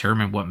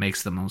determine what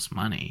makes the most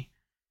money.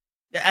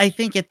 I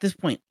think at this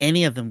point,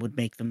 any of them would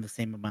make them the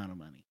same amount of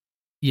money.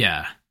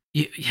 Yeah.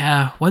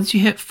 Yeah. Once you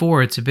hit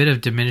 4, it's a bit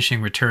of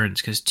diminishing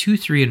returns because 2,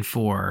 3, and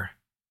 4,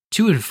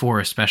 2 and 4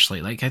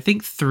 especially. Like I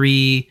think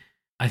 3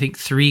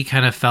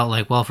 kind of felt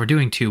like, well, if we're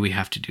doing 2, we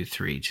have to do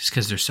 3 just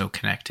because they're so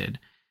connected.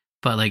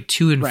 But like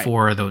 2 and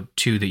 4 are the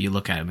 2 that you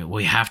look at and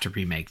we have to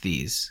remake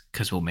these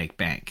because we'll make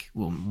bank.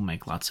 We'll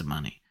make lots of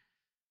money.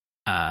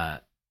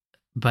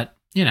 But,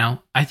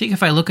 I think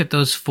if I look at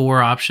those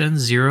 4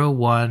 options, 0,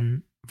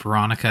 1,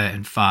 Veronica,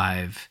 and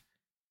 5,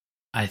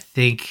 I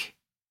think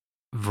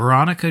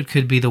Veronica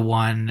could be the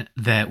one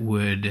that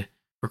would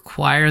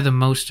require the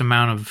most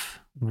amount of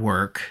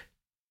work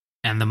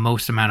and the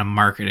most amount of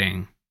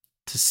marketing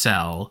to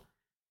sell,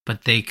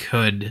 but they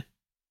could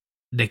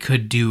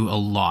do a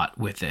lot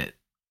with it,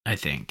 I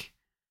think.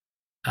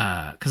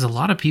 Because a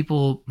lot of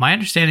people, my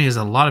understanding is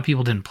a lot of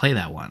people didn't play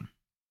that one.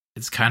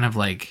 It's kind of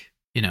like,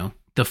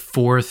 the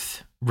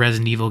 4th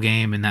Resident Evil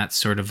game in that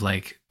sort of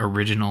like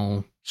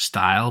original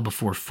style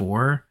before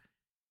 4.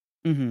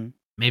 Mm-hmm.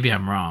 Maybe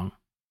I'm wrong.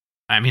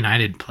 I mean, I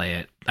didn't play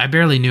it. I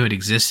barely knew it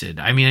existed.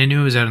 I mean, I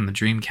knew it was out on the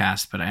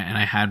Dreamcast, but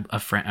I had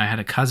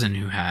a cousin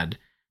who had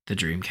the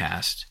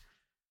Dreamcast,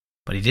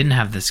 but he didn't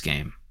have this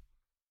game.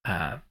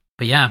 But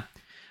yeah,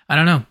 I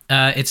don't know.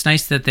 It's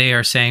nice that they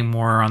are saying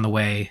more are on the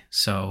way,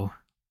 so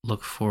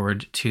look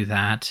forward to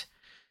that.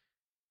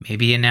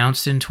 Maybe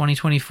announced in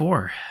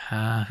 2024.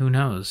 Who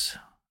knows?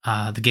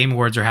 The Game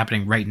Awards are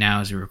happening right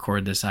now as we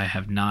record this. I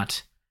have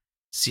not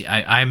see.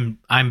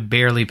 I'm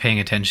barely paying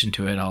attention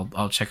to it.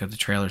 I'll check out the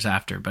trailers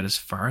after. But as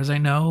far as I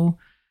know,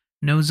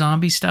 no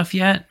zombie stuff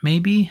yet.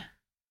 Maybe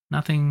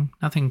nothing.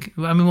 I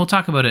mean, we'll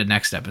talk about it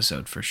next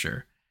episode for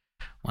sure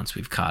once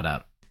we've caught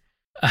up.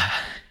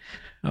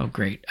 Oh,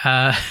 great.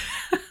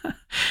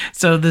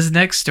 So this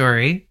next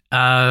story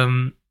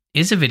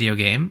is a video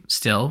game.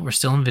 Still, we're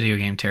still in video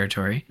game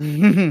territory.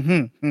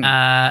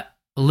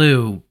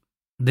 Lou,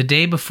 the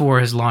day before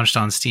has launched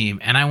on Steam,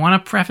 and I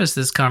want to preface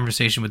this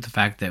conversation with the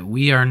fact that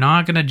we are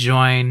not going to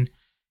join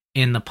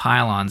in the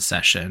pylon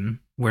session.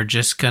 We're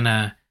just going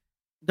to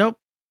Nope.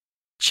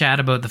 chat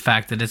about the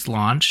fact that it's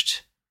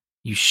launched.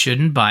 You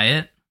shouldn't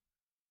buy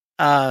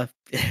it.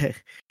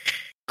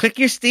 Click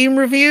your Steam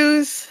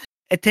reviews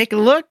and take a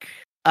look.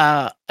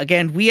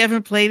 Again, we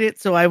haven't played it,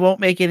 so I won't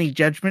make any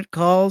judgment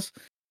calls.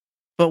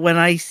 But when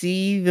I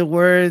see the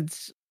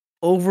words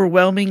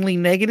overwhelmingly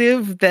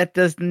negative, that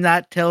does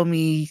not tell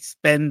me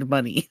spend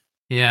money.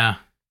 Yeah.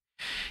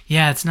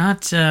 It's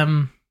not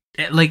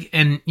like,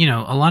 and you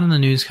know, a lot of the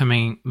news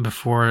coming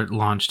before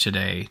launch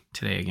today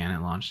again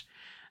it launched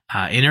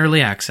in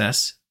early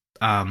access.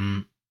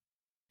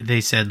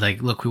 They said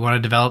like, look, we want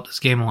to develop this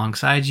game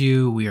alongside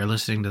you. We are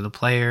listening to the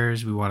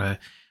players. We're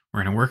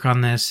going to work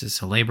on this.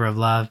 It's a labor of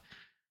love.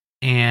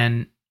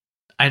 And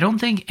I don't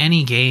think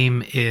any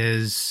game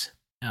is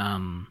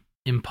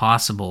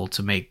impossible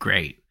to make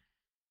great.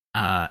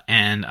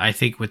 And I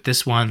think with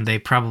this one, they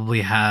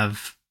probably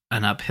have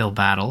an uphill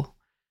battle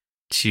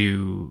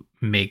to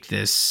make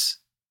this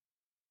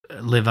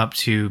live up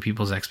to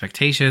people's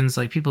expectations.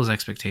 Like, people's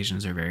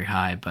expectations are very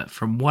high, but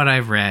from what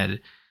I've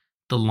read,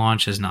 the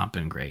launch has not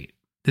been great.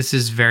 This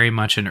is very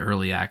much an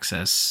early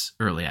access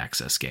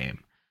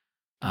game.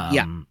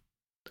 I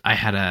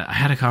had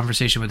a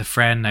conversation with a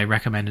friend. I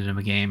recommended him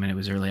a game, and it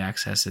was early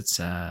access. It's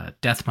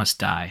Death Must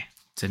Die.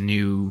 It's a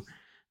new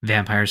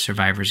Vampire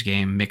Survivors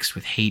game mixed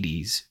with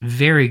Hades.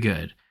 Very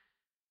good.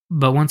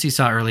 But once he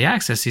saw early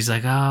access, he's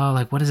like, oh,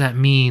 like, what does that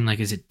mean? Like,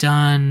 is it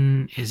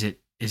done? Is it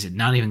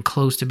not even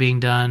close to being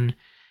done?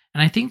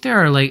 And I think there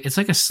are like, it's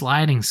like a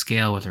sliding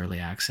scale with early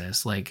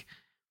access. Like,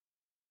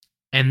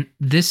 and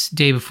this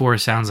day before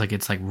sounds like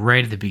it's like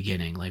right at the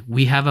beginning. Like,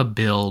 we have a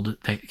build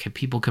that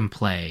people can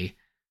play,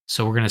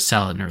 so we're going to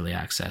sell it in early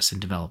access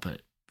and develop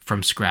it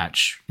from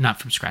scratch.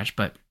 Not from scratch,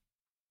 but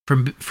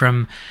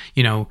from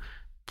you know,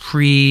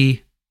 pre-beta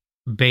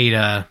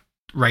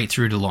right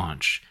through to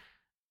launch.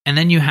 And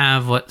then you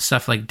have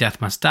stuff like Death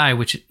Must Die,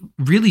 which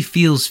really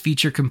feels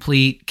feature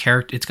complete.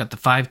 It's got the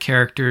 5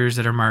 characters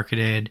that are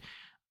marketed.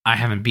 I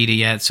haven't beat it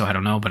yet, so I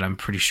don't know, but I'm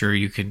pretty sure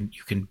you can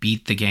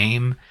beat the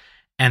game.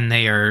 And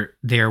they are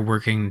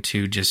working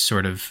to just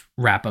sort of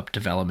wrap up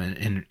development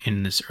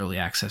in this early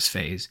access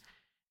phase.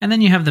 And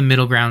then you have the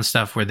middle ground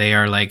stuff where they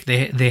are like,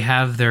 they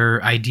have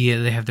their idea,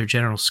 they have their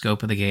general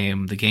scope of the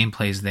game. The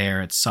gameplay's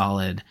there, it's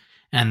solid,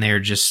 and they're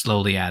just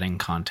slowly adding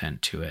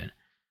content to it.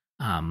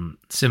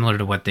 Similar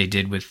to what they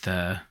did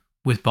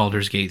with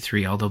Baldur's Gate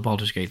 3, although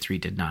Baldur's Gate 3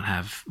 did not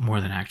have more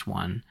than Act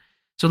 1.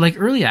 So like,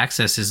 early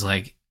access is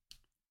like,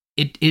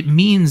 it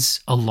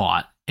means a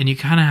lot, and you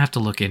kind of have to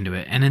look into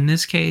it. And in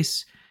this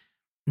case,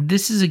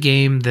 this is a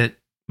game that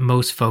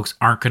most folks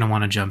aren't going to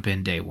want to jump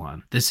in day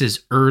one. This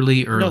is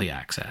early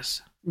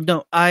access.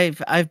 No,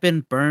 I've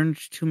been burned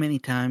too many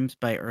times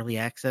by early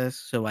access,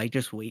 so I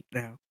just wait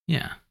now.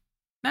 Yeah,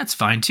 that's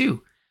fine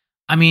too.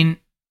 I mean,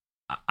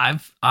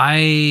 I've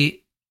kind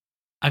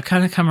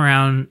of come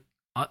around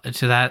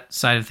to that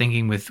side of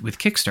thinking with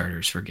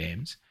Kickstarters for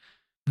games.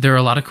 There are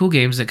a lot of cool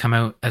games that come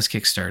out as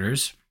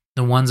Kickstarters.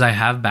 The ones I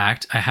have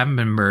backed, I haven't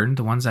been burned.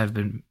 The ones I've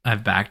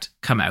backed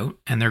come out,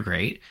 and they're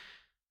great,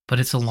 but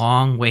it's a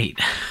long wait,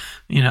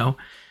 you know.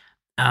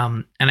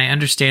 And I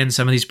understand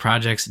some of these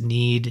projects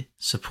need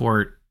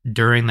support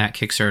during that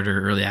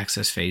Kickstarter early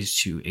access phase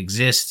to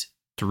exist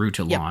through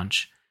to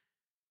launch.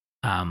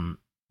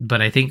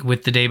 But I think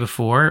with the day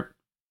before,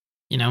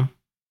 you know,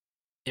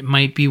 it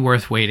might be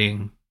worth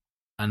waiting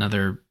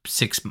another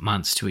 6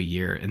 months to a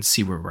year and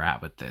see where we're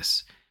at with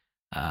this.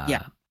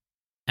 And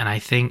I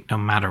think no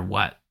matter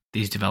what,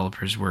 these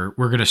developers were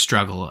going to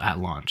struggle at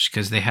launch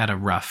because they had a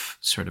rough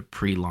sort of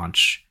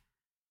pre-launch.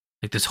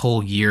 Like, this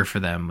whole year for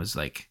them was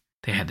like,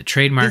 they had the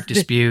trademark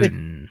dispute.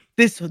 And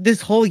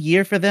this whole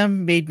year for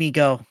them made me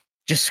go,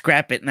 just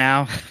scrap it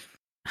now.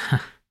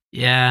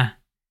 Yeah.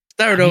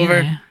 Start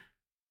over.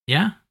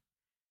 Yeah.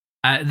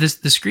 The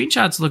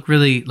screenshots look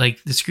really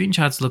like,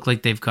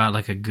 they've got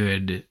like a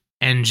good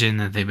engine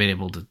that they've been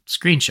able to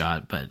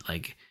screenshot, but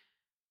like,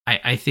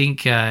 I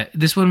think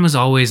this one was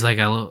always like,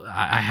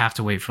 I have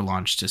to wait for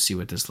launch to see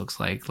what this looks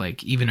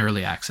like even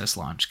early access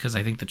launch, because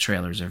I think the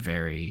trailers are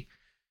very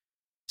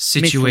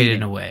situated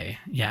in a way.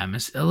 Yeah,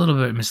 a little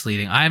bit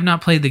misleading. I have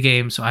not played the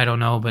game, so I don't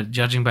know, but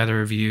judging by the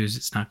reviews,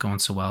 it's not going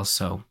so well,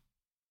 so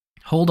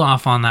hold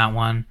off on that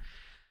one.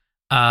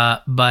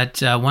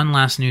 But one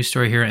last news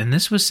story here, and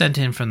this was sent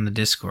in from the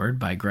Discord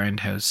by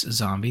Grindhouse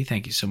Zombie.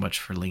 Thank you so much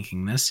for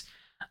linking this,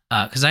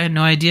 because I had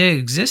no idea it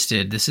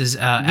existed. This is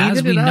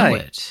As We Know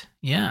It.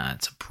 Yeah,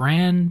 it's a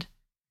brand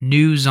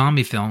new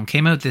zombie film.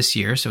 Came out this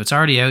year, so it's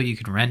already out. You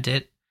can rent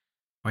it,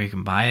 or you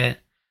can buy it.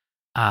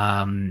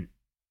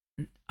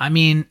 I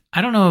mean,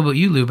 I don't know about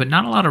you, Lou, but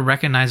not a lot of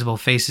recognizable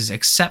faces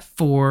except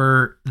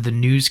for the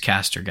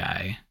newscaster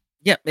guy.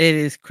 Yep, it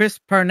is Chris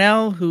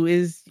Parnell, who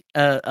is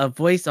a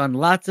voice on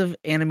lots of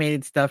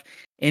animated stuff,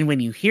 and when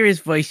you hear his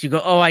voice, you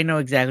go, "Oh, I know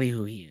exactly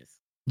who he is."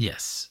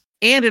 Yes.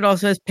 And it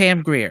also has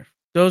Pam Grier.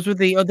 Those were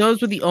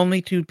the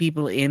only two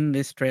people in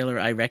this trailer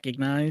I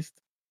recognized.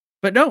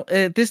 But no,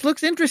 this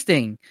looks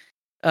interesting.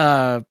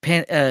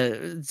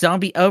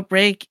 Zombie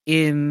outbreak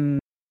in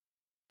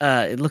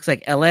it looks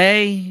like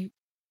LA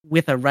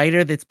with a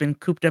writer that's been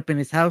cooped up in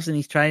his house, and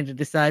he's trying to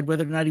decide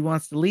whether or not he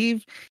wants to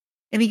leave.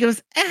 And he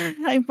goes,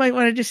 I might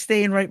want to just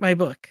stay and write my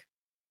book.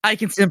 I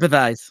can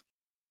sympathize.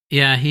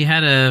 Yeah, he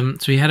had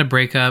a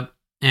breakup,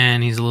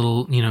 and he's a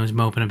little, he's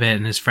moping a bit,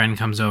 and his friend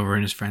comes over,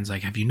 and his friend's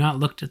like, "Have you not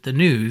looked at the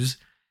news?"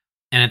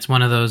 And it's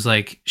one of those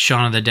like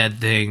Shaun of the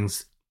Dead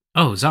things.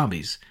 Oh,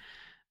 zombies.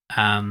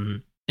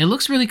 It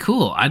looks really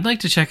cool. I'd like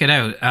to check it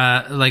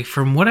out. Like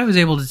from what I was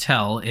able to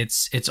tell,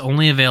 it's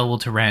only available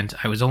to rent.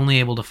 I was only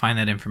able to find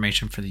that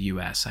information for the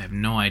US. I have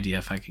no idea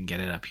if I can get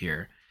it up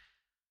here.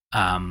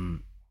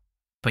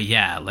 But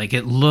yeah, like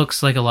it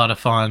looks like a lot of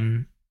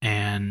fun,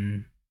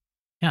 and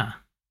yeah,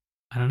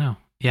 I don't know.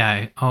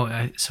 Yeah.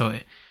 So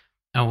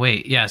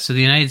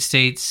the United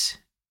States,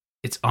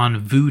 it's on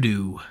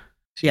Vudu.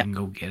 So you can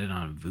go get it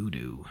on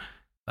Vudu.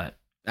 But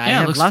I it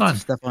have looks lots fun. of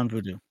stuff on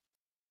Vudu.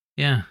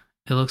 Yeah,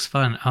 it looks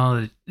fun.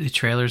 Oh, the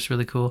trailer's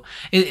really cool.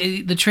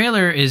 The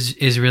trailer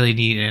is really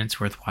neat, and it's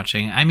worth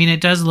watching. I mean, it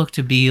does look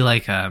to be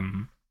like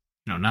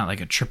not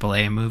like a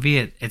AAA movie.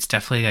 It's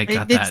definitely like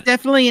It's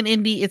definitely an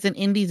indie. It's an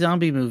indie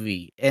zombie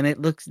movie, and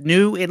it looks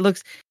new. It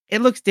looks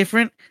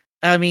different.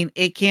 I mean,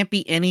 it can't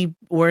be any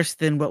worse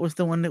than what was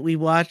the one that we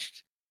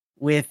watched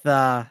with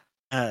the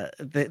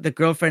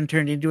girlfriend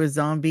turned into a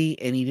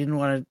zombie, and he didn't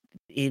want to.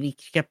 And he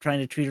kept trying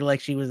to treat her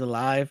like she was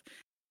alive.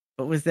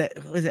 What was that?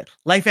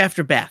 Life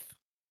After Beth?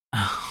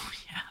 Oh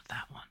yeah,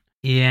 that one.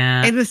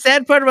 Yeah. And the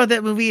sad part about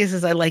that movie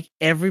is I like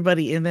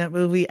everybody in that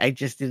movie. I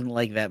just didn't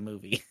like that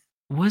movie.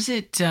 Was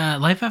it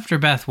Life After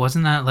Beth?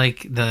 Wasn't that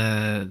like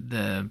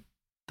the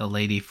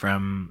lady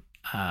from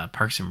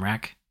Parks and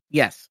Rec?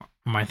 Yes. Or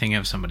am I thinking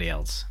of somebody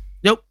else?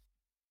 Nope.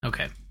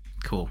 Okay,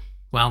 cool.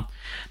 Well,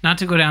 not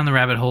to go down the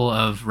rabbit hole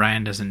of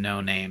Ryan doesn't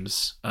know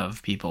names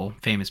of people,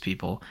 famous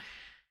people.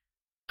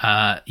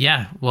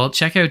 Yeah, well,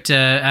 check out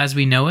As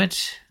We Know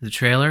It, the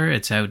trailer.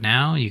 It's out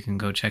now. You can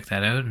go check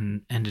that out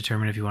and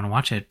determine if you want to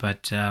watch it.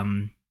 But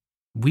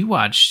we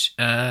watched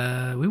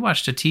a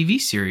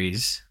TV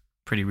series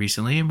pretty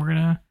recently, and we're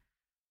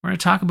gonna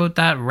talk about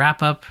that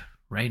wrap up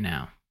right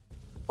now.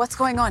 What's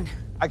going on?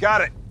 I got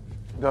it.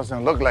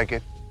 Doesn't look like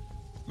it.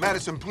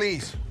 Madison,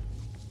 please.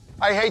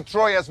 I hate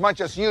Troy as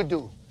much as you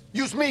do.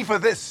 Use me for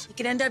this. You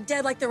can end up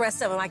dead like the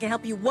rest of them. I can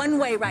help you one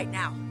way right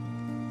now.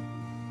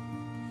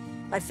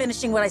 By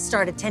finishing what I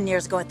started 10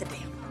 years ago at the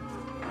dam.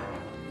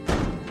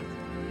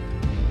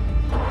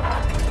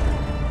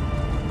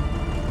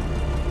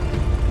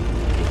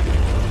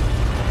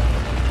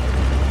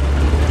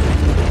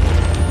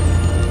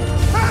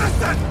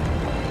 Madison!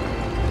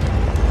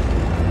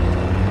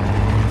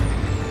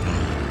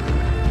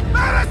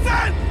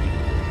 Madison!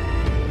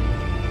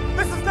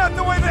 This is not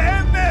the way to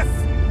end this!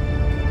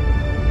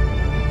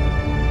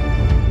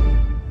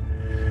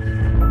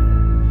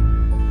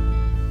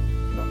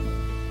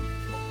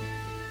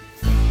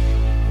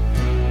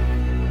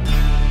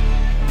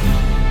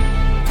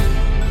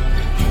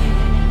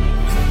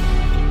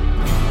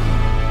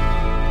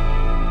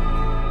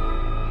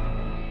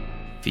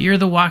 Fear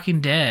the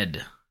Walking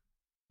Dead,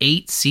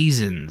 8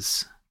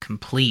 seasons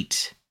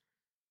complete.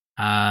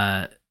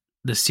 The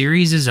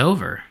series is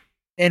over.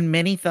 And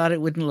many thought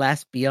it wouldn't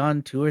last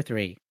beyond 2 or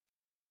 3.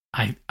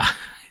 I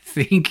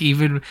think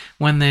even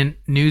when the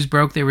news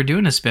broke they were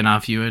doing a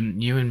spinoff, you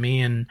and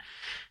me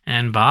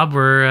and Bob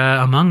were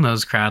among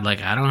those crowd.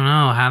 Like, I don't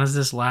know, how does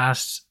this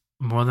last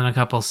more than a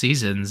couple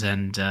seasons?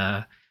 And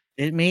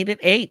it made it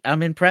 8.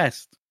 I'm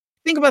impressed.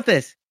 Think about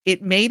this.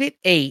 It made it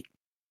 8,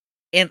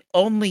 and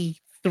only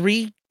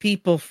 3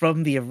 people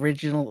from the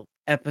original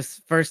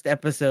first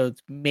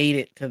episodes made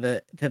it to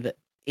the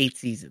 8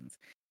 seasons,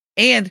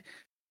 and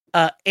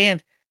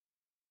in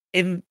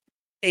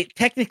it,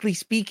 technically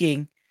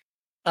speaking,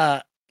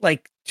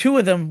 like 2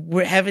 of them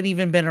haven't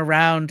even been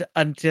around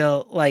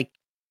until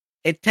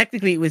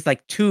it was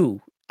like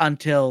 2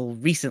 until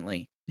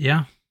recently.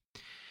 Yeah,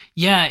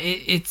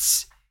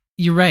 it's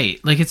you're right.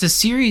 Like, it's a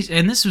series,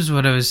 and this was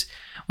what I was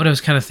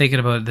kind of thinking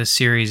about. This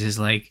series is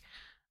like,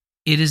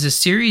 it is a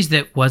series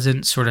that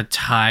wasn't sort of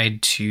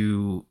tied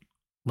to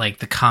like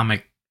the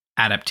comic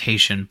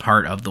adaptation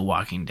part of The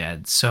Walking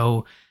Dead.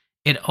 So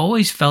it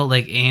always felt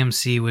like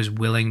AMC was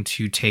willing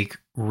to take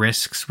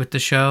risks with the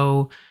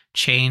show,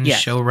 change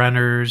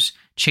showrunners,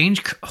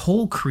 change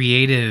whole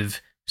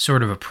creative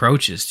sort of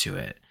approaches to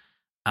it.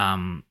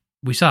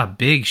 We saw a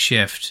big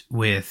shift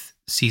with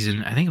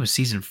I think it was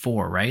season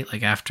 4, right?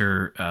 Like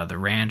after the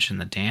ranch and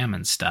the dam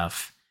and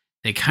stuff,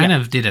 they kind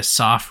of did a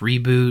soft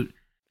reboot.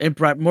 It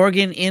brought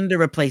Morgan in to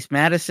replace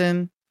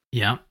Madison.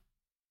 Yeah.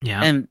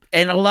 And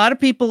a lot of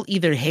people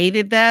either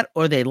hated that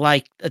or they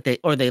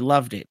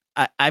loved it.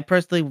 I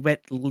personally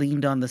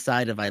leaned on the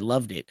side of I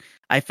loved it.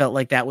 I felt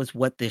like that was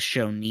what this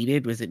show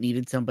needed. It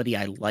needed somebody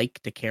I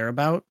like to care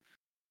about.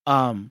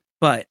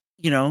 But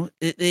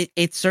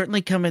it's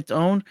certainly come its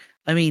own.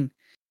 I mean,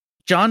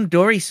 John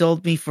Dory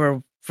sold me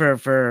for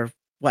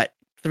what,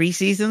 3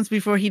 seasons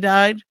before he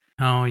died.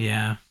 Oh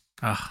yeah.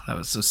 Oh, that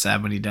was so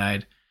sad when he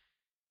died.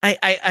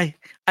 I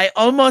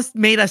almost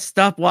made us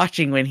stop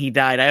watching when he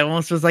died. I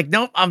almost was like,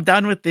 nope, I'm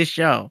done with this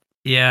show.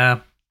 Yeah.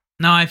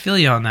 No, I feel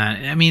you on that.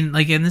 I mean,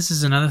 like, and this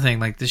is another thing,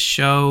 like this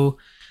show,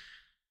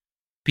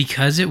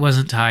 because it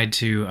wasn't tied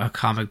to a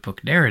comic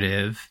book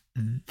narrative,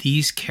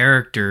 these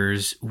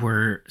characters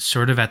were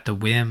sort of at the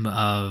whim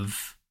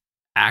of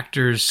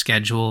actors'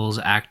 schedules,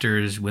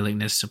 actors'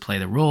 willingness to play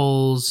the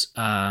roles,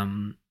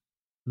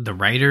 the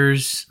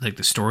writers, like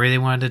the story they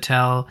wanted to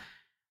tell.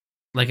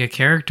 Like a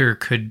character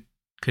could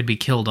be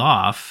killed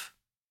off,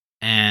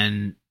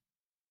 and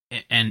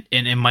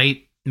it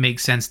might make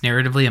sense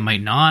narratively, it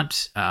might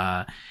not.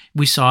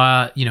 We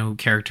saw,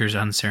 characters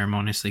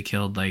unceremoniously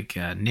killed, like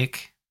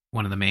Nick,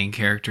 one of the main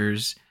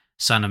characters,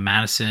 son of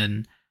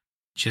Madison,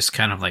 just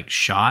kind of like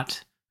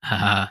shot,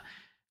 and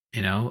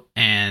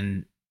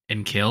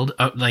killed.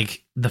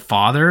 Like the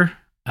father,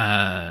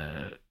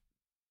 I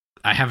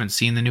haven't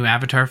seen the new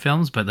Avatar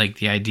films, but like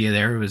the idea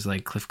there was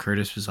like Cliff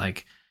Curtis was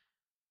like,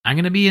 I'm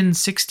going to be in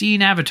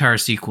 16 Avatar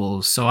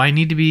sequels, so I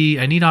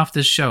need off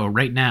this show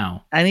right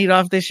now. I need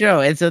off this show.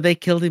 And so they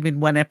killed him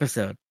in one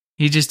episode.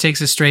 He just takes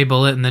a stray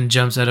bullet and then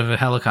jumps out of a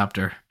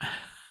helicopter.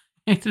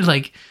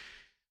 Like,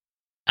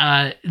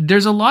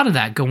 there's a lot of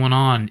that going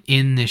on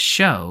in this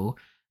show,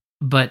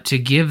 but to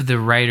give the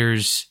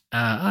writers,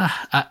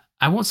 I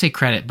won't say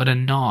credit, but a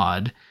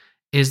nod,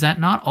 is that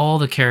not all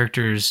the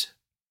characters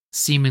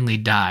seemingly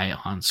die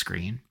on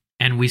screen.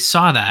 And we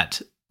saw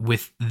that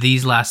with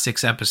these last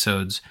 6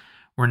 episodes,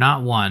 where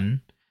not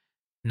 1,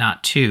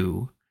 not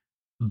 2,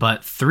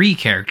 but 3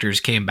 characters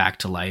came back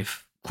to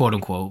life, quote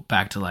unquote,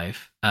 back to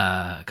life,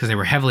 because they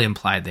were heavily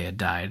implied they had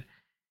died.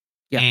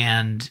 Yeah.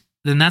 And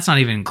then that's not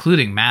even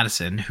including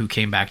Madison, who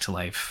came back to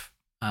life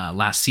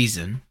last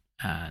season,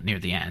 near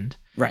the end.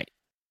 Right.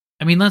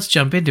 I mean, let's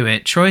jump into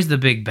it. Troy's the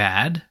big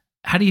bad.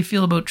 How do you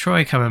feel about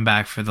Troy coming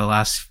back for the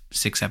last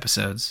 6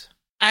 episodes?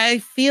 I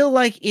feel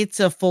like it's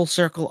a full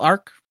circle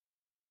arc.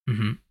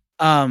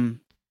 Mm-hmm.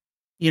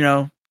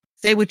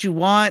 Say what you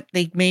want.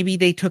 Maybe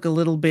they took a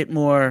little bit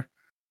more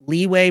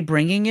leeway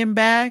bringing him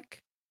back.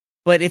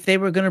 But if they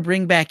were going to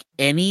bring back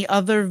any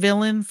other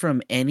villain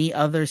from any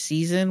other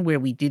season where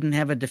we didn't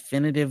have a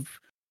definitive,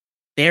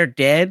 they're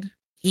dead,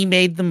 he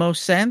made the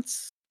most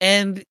sense.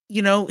 And,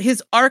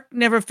 his arc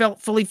never felt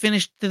fully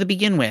finished to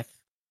begin with.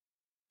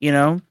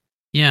 Yeah.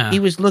 He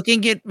was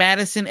looking at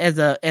Madison as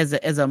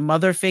a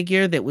mother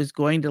figure that was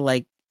going to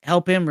like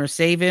help him or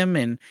save him.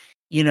 And,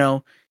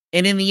 and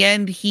in the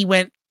end, he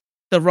went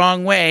the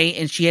wrong way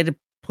and she had to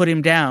put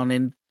him down.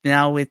 And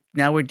now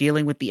we're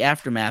dealing with the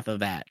aftermath of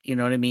that. You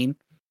know what I mean?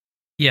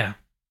 Yeah,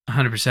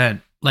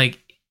 100%. Like,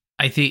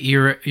 I think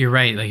you're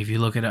right. Like, if you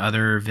look at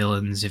other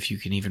villains, if you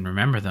can even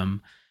remember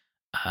them,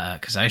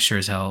 because I sure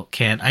as hell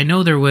can't. I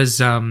know there was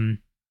some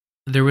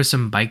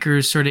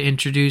bikers sort of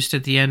introduced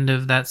at the end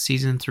of that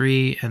season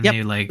 3, and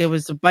there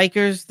was the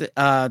bikers.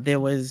 There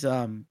was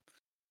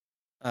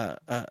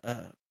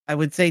I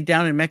would say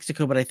down in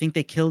Mexico, but I think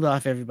they killed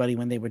off everybody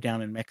when they were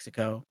down in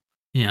Mexico.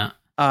 Yeah.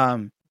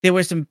 There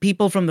were some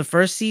people from the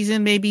first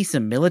season, maybe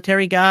some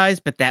military guys,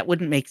 but that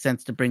wouldn't make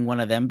sense to bring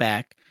one of them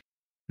back.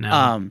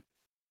 No.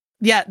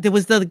 Yeah, there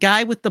was the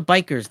guy with the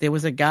bikers. There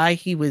was a guy,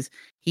 he was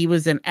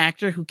an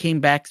actor who came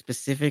back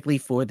specifically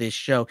for this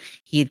show.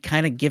 He had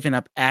kind of given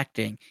up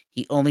acting.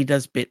 He only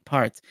does bit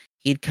parts.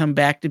 He'd come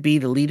back to be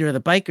the leader of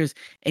the bikers,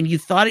 and you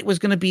thought it was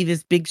going to be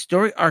this big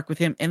story arc with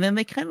him, and then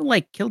they kind of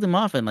like killed him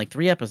off in like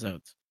 3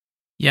 episodes.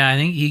 Yeah, I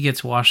think he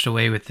gets washed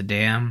away with the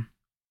dam.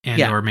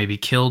 Or maybe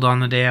killed on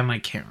the dam. I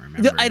can't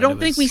remember. I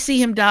don't think we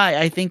see him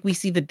die. I think we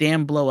see the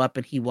dam blow up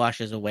and he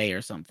washes away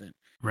or something.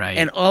 Right.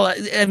 And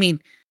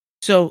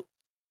so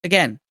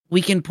again,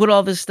 we can put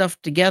all this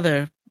stuff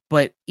together,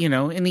 but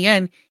in the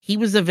end, he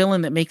was the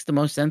villain that makes the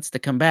most sense to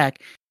come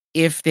back.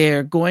 If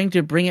they're going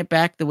to bring it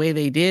back the way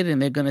they did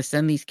and they're going to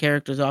send these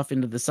characters off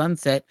into the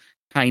sunset,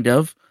 kind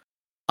of,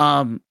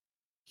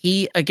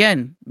 he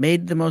again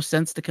made the most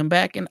sense to come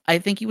back, and I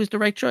think he was the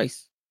right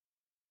choice.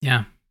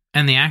 Yeah.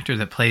 And the actor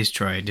that plays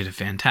Troy did a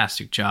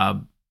fantastic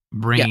job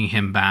bringing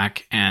him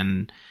back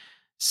and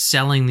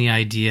selling the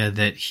idea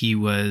that he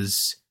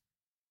was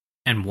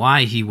and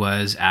why he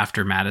was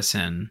after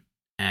Madison.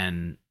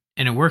 And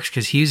it works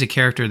because he's a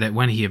character that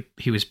when he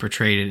was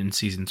portrayed in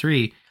season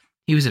 3,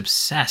 he was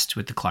obsessed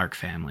with the Clark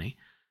family.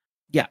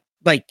 Yeah.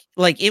 Like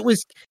it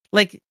was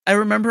like, I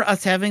remember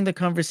us having the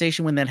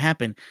conversation when that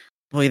happened.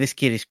 Boy, this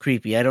kid is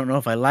creepy. I don't know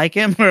if I like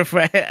him or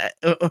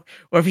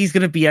if he's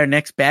going to be our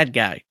next bad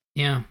guy.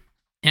 Yeah.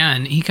 Yeah,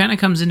 and he kind of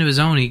comes into his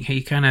own.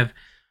 He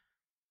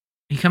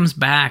comes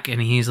back,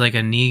 and he's like a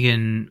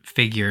Negan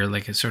figure,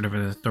 like a sort of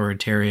an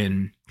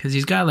authoritarian, because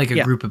he's got like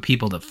a group of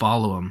people that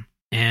follow him.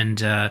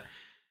 And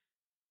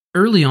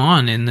early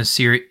on in the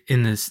series,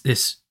 in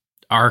this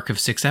arc of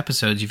 6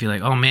 episodes, you feel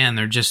like, oh man,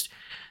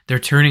 they're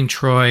turning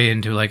Troy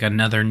into like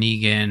another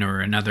Negan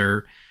or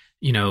another,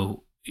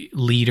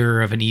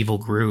 leader of an evil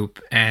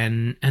group,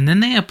 and then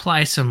they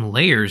apply some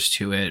layers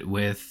to it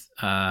with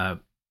the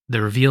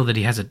reveal that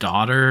he has a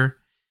daughter,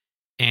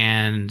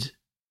 and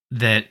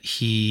that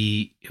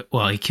he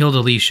killed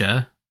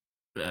Alicia.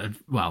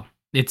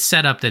 It's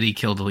set up that he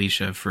killed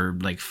Alicia for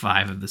like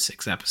 5 of the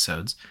 6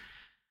 episodes.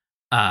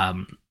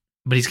 But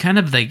he's kind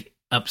of like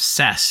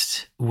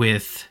obsessed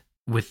with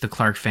the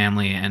Clark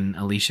family and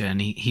Alicia,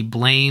 and he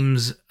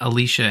blames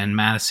Alicia and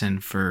Madison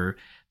for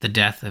the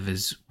death of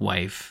his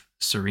wife,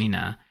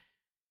 Serena.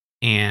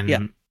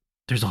 And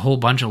there's a whole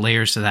bunch of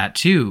layers to that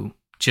too,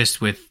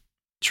 just with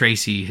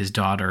Tracy, his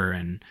daughter,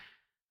 and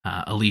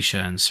Alicia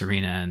and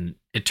Serena. And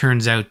it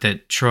turns out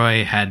that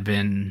Troy had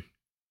been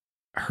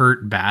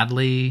hurt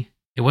badly.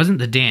 It wasn't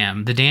the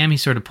dam. The dam, he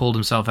sort of pulled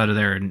himself out of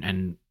there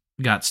and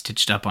got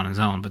stitched up on his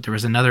own. But there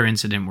was another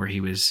incident where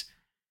he was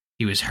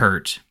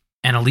hurt,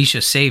 and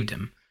Alicia saved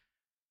him.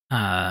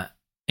 And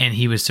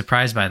he was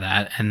surprised by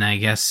that. And I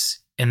guess,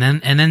 and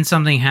then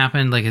something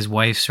happened. Like his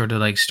wife sort of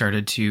like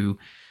started to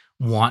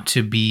want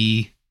to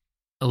be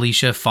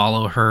Alicia,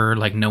 follow her,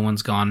 like no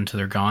one's gone until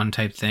they're gone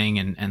type thing.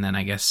 And then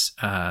I guess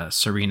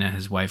Serena,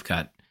 his wife,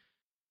 got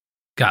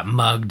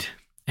mugged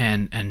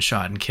and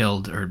shot and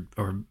killed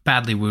or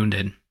badly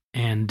wounded.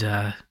 And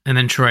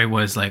then Troy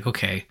was like,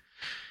 okay,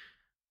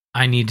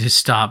 I need to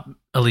stop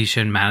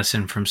Alicia and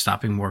Madison from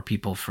stopping more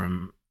people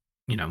from,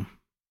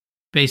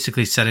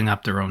 basically setting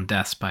up their own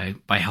deaths by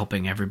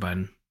helping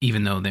everyone,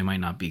 even though they might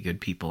not be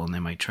good people and they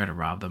might try to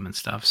rob them and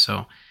stuff.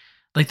 So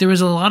like there was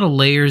a lot of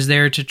layers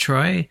there to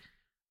Troy,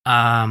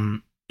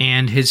 and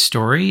his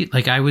story.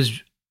 Like I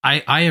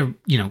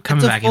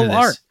coming back into this.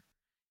 Arc.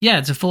 Yeah,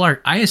 it's a full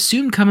arc. I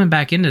assumed coming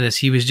back into this,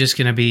 he was just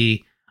going to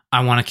be,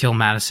 I want to kill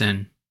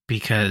Madison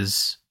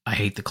because I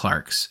hate the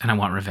Clarks and I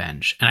want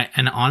revenge.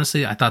 And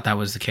honestly, I thought that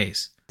was the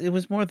case. It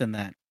was more than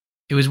that.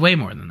 It was way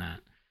more than that.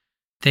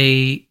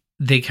 They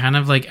kind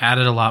of like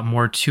added a lot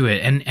more to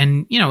it.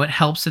 And it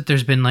helps that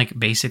there's been like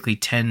basically a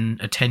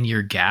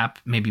 10-year gap,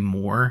 maybe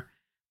more,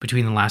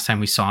 between the last time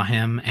we saw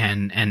him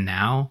and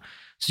now.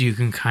 So you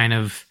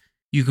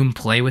can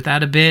play with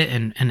that a bit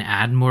and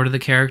add more to the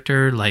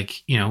character.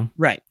 Like,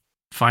 right.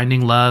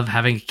 Finding love,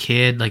 having a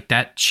kid, like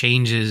that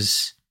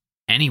changes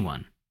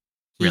anyone.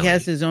 Really. He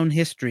has his own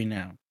history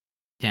now.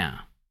 Yeah.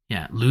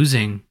 Yeah.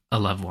 Losing a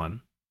loved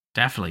one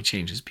definitely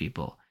changes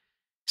people.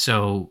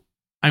 So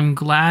I'm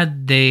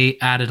glad they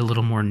added a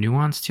little more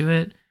nuance to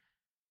it.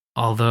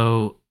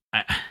 Although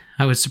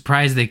I was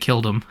surprised they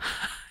killed him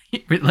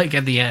like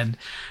at the end.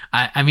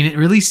 I mean, it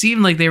really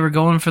seemed like they were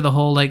going for the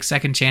whole like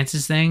second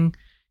chances thing,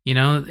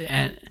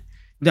 and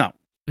no, it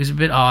was a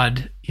bit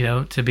odd,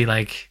 to be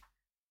like,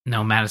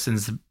 no,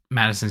 Madison's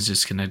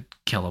just going to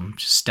kill him.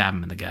 Just stab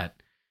him in the gut.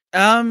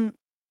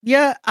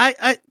 Yeah,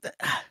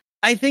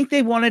 I think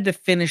they wanted to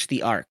finish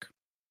the arc.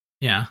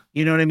 Yeah.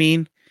 You know what I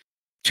mean?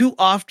 Too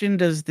often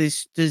does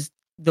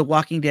The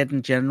Walking Dead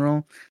in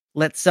general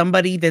let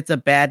somebody that's a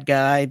bad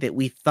guy that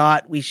we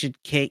thought we should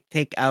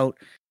take out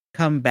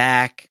come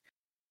back,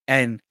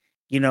 and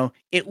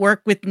it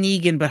worked with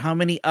Negan, but how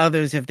many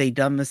others have they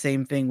done the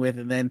same thing with,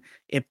 and then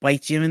it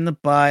bites you in the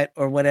butt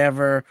or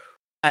whatever.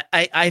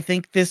 I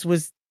think this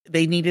was,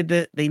 they needed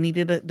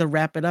to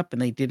wrap it up,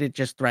 and they did it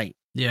just right.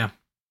 Yeah.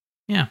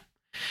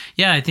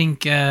 I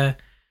think,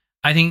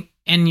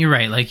 and you're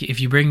right. Like if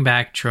you bring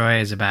back Troy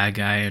as a bad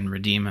guy and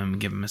redeem him,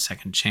 give him a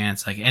second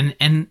chance, like,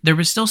 and there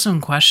was still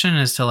some question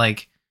as to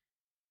like,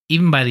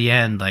 even by the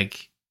end,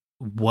 like,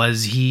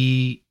 was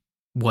he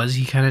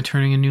kind of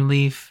turning a new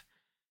leaf?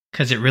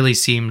 Cause it really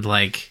seemed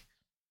like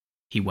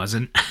he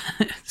wasn't,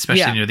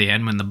 especially near the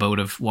end when the boat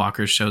of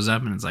walkers shows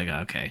up and it's like,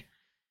 okay,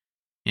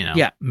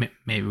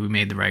 maybe we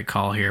made the right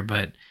call here.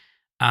 But,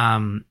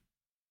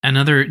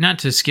 another, not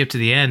to skip to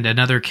the end,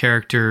 another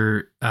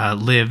character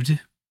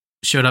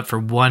showed up for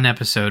one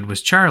episode,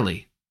 was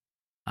Charlie.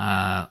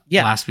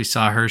 Last we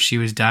saw her, she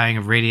was dying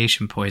of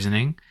radiation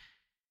poisoning,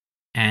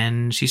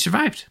 and she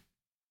survived.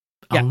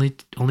 Only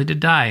to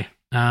die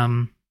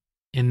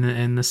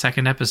in the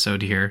second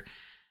episode here.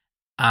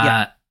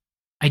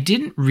 I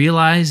didn't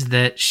realize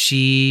that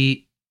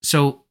she.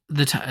 So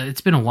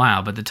it's been a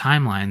while, but the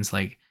timelines,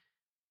 like,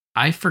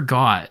 I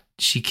forgot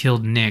she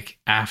killed Nick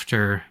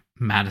after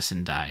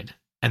Madison died.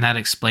 And that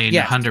explained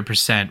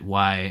 100%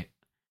 why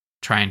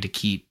trying to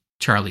keep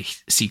Charlie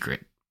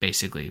secret,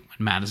 basically,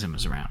 when Madison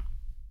was around.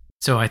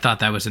 So I thought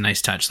that was a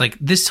nice touch. Like,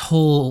 this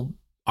whole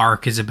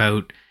arc is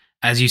about,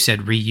 as you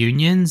said,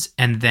 reunions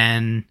and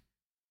then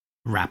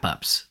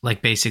wrap-ups.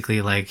 Like,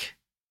 basically, like,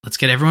 let's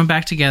get everyone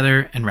back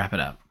together and wrap it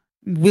up.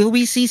 Will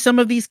we see some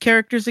of these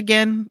characters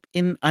again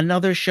in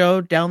another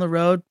show down the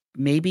road?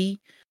 Maybe.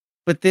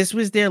 But this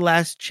was their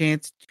last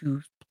chance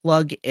to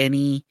plug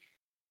any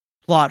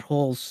plot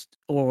holes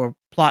or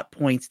plot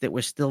points that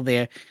were still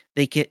there.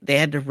 They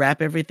had to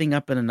wrap everything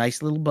up in a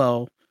nice little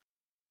bow,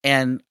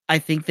 and I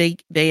think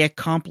they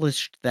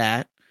accomplished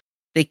that.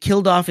 They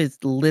killed off as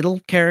little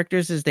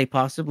characters as they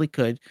possibly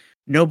could.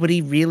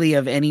 Nobody really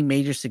of any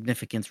major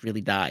significance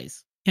really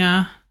dies.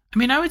 Yeah, I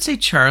mean, I would say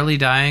Charlie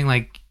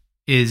dying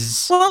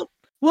is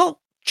well.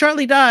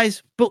 Charlie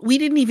dies, but we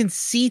didn't even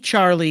see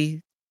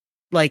Charlie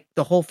like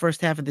the whole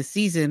first half of the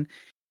season.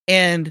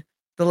 And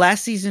the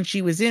last season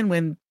she was in,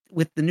 when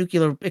with the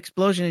nuclear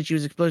explosion and she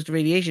was exposed to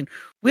radiation,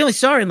 we only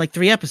saw her in like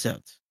 3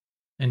 episodes.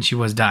 And she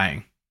was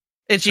dying.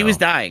 And she was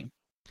dying.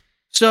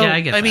 So, Yeah,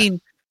 I get that.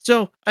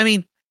 I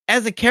mean,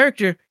 as a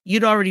character,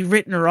 you'd already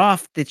written her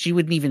off that she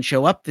wouldn't even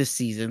show up this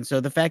season. So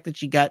the fact that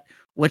she got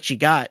what she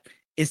got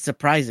is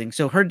surprising.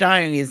 So her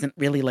dying isn't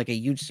really like a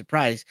huge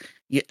surprise.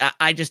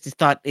 I just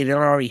thought it had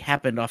already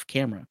happened off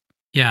camera.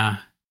 Yeah.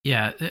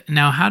 Yeah.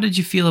 Now, how did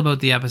you feel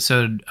about the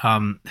episode?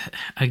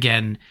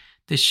 Again,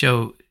 this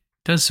show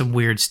does some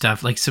weird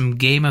stuff, like some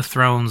Game of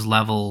Thrones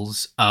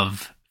levels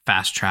of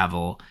fast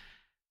travel.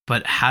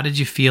 But how did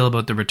you feel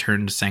about the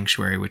return to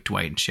Sanctuary with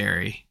Dwight and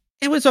Sherry?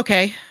 It was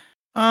okay.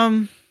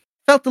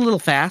 Felt a little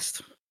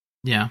fast.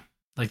 Yeah.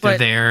 Like they're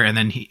there and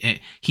then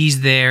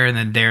he's there and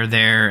then they're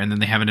there and then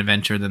they have an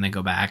adventure, then they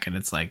go back, and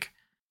it's like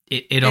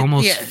it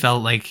almost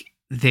felt like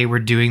they were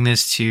doing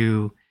this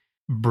to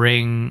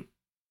bring,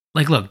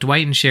 like, look,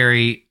 Dwight and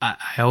Sherry, I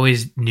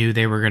always knew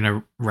they were going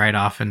to ride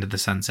off into the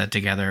sunset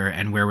together,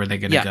 and where were they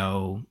going to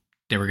go?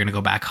 They were going to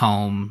go back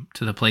home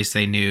to the place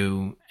they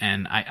knew,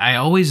 and I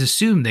always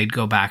assumed they'd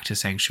go back to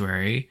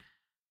Sanctuary,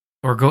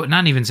 or go,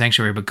 not even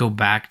Sanctuary, but go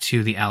back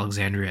to the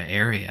Alexandria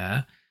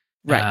area.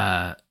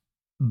 Right.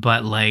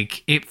 But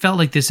like, it felt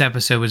like this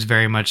episode was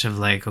very much of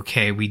like,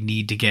 okay, we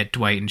need to get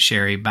Dwight and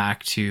Sherry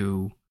back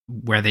to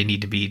where they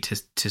need to be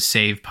to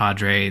save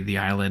Padre, the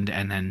island,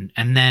 and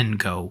then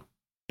go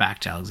back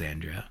to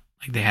Alexandria.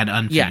 Like, they had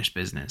unfinished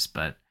business.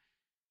 But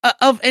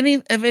of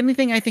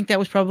anything, I think that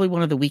was probably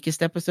one of the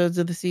weakest episodes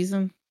of the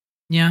season.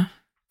 Yeah,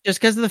 just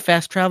because of the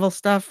fast travel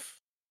stuff.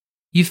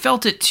 You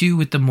felt it too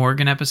with the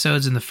Morgan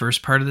episodes in the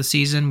first part of the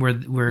season, where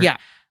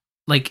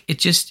like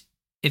it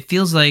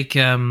feels like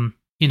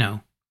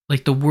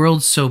like the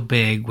world's so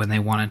big when they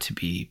want it to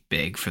be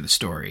big for the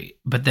story,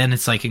 but then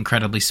it's like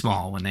incredibly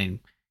small when they,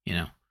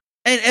 And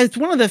it's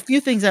one of the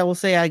few things I will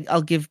say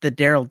I'll give the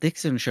Daryl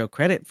Dixon show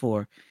credit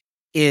for,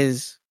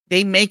 is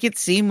they make it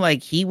seem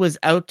like he was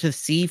out to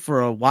sea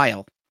for a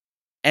while.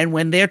 And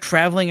when they're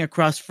traveling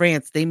across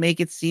France, they make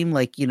it seem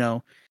like,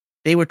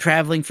 they were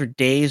traveling for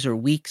days or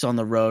weeks on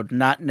the road,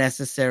 not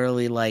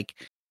necessarily like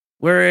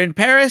we're in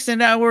Paris and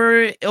now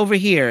we're over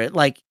here.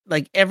 Like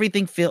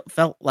everything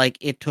felt like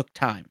it took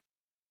time.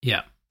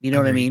 Yeah. You know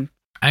what I mean?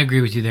 I agree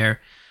with you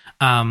there.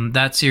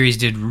 That series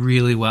did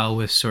really well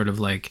with sort of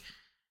like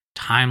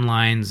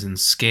timelines and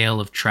scale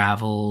of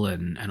travel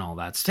and all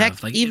that stuff.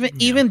 Heck, like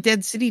even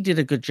Dead City did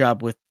a good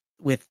job with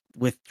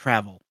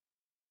travel.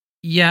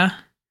 Yeah.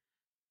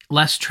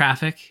 Less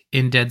traffic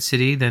in Dead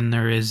City than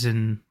there is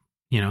in,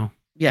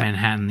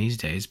 Manhattan these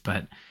days.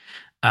 But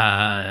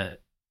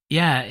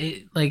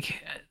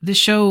this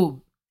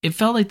show, it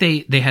felt like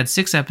they had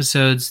 6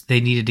 episodes.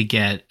 They needed to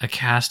get a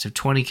cast of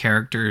 20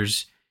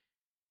 characters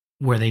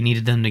where they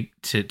needed them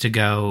to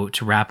go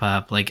to wrap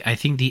up. Like, I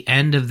think the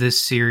end of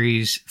this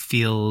series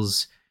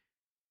feels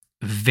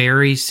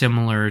very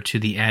similar to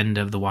the end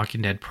of The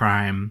Walking Dead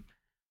Prime,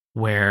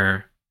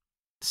 where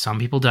some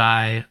people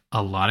die,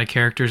 a lot of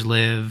characters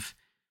live,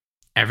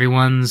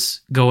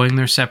 everyone's going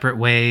their separate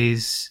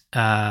ways,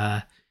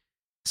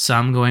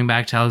 some going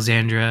back to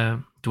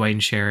Alexandria, Dwight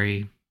and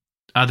Sherry,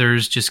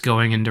 others just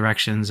going in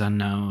directions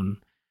unknown.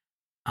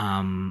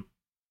 And,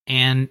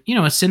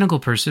 a cynical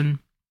person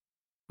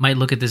might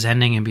look at this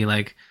ending and be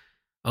like,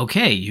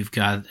 okay, you've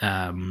got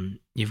an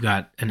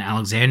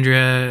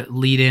Alexandria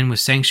lead in with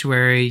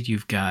Sanctuary.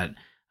 You've got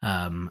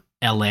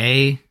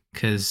LA,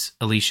 because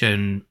Alicia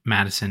and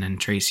Madison and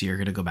Tracy are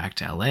going to go back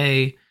to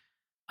LA.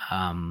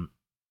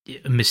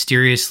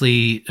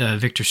 Mysteriously,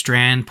 Victor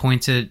Strand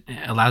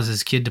allows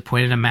his kid to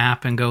point at a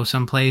map and go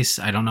someplace.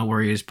 I don't know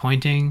where he was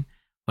pointing,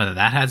 whether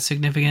that had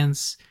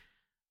significance.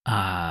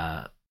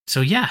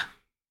 So yeah,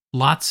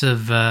 lots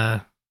of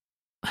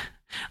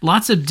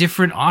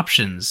different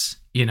options,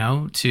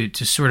 to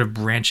sort of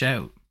branch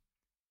out.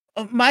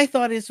 My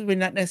thought is we're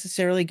not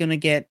necessarily going to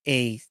get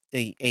a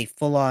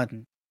full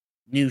on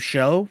new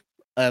show.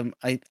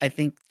 I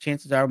think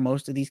chances are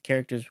most of these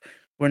characters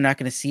we're not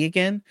going to see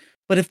again.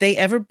 But if they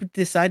ever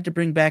decide to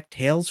bring back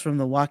Tales from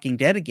The Walking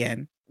Dead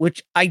again,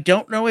 which I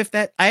don't know I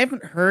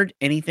haven't heard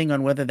anything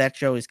on whether that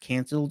show is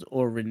canceled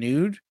or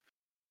renewed.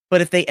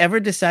 But if they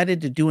ever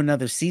decided to do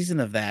another season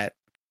of that,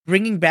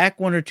 bringing back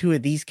 1 or 2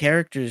 of these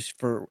characters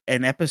for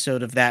an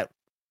episode of that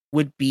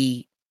would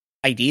be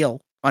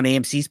ideal on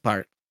AMC's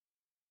part.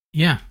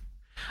 Yeah,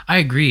 I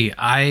agree.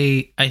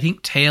 I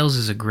think Tales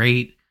is a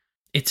great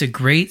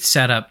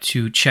setup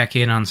to check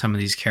in on some of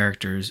these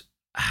characters.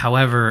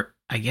 However,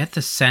 I get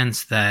the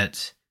sense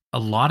that a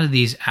lot of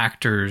these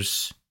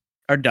actors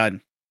are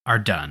done.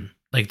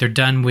 Like, they're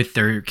done with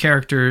their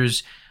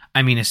characters.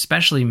 I mean,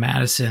 especially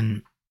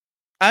Madison.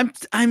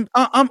 I'm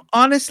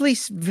honestly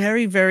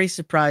very, very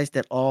surprised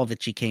at all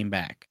that she came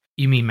back.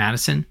 You mean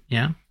Madison?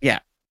 Yeah. Yeah.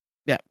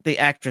 The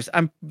actress.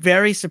 I'm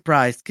very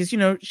surprised because,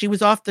 she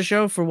was off the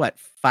show for what,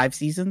 5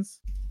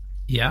 seasons?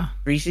 Yeah.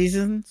 3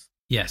 seasons?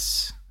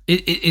 Yes.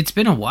 It's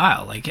been a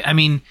while. Like, I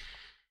mean,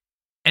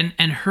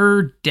 And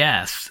her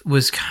death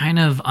was kind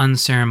of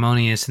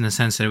unceremonious in the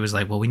sense that it was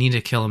like, well, we need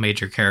to kill a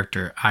major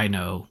character. I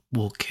know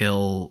we'll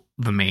kill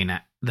the main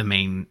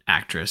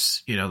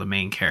actress, the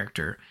main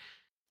character.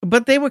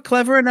 But they were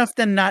clever enough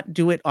to not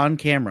do it on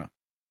camera.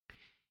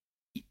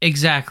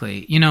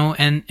 Exactly.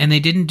 And they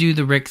didn't do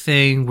the Rick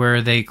thing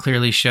where they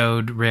clearly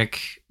showed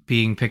Rick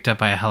being picked up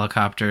by a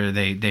helicopter.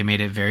 They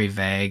made it very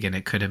vague, and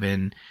it could have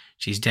been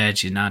she's dead,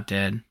 she's not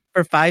dead.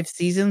 For 5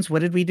 seasons,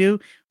 what did we do?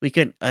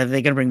 Are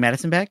they going to bring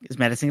Madison back? Is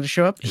Madison going to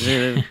show up?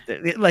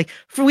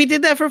 We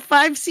did that for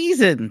 5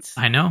 seasons.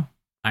 I know.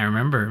 I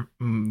remember.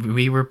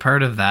 We were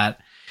part of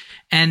that.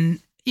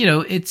 And,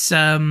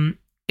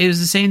 it was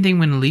the same thing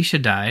when Alicia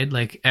died.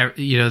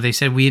 They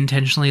said we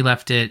intentionally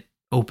left it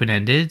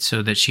open-ended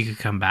so that she could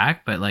come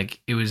back. But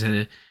it was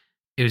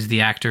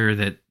the actor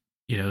that,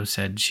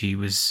 said she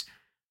was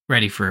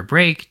ready for a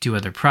break, do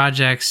other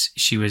projects.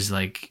 She was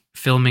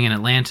filming in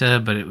Atlanta,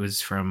 but it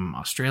was from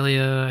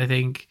Australia, I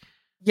think.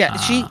 Yeah,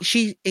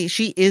 she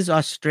is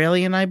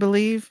Australian, I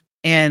believe,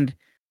 and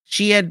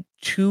she had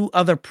 2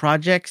 other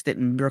projects that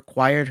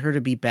required her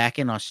to be back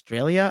in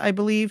Australia, I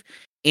believe,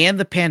 and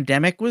the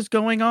pandemic was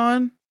going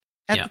on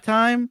at the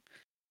time,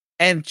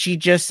 and she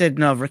just said,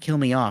 "No, kill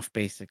me off,"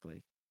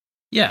 basically.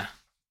 Yeah,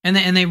 and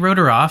they wrote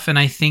her off, and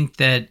I think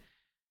that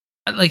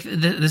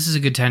this is a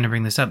good time to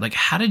bring this up.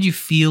 How did you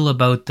feel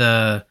about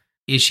the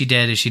is she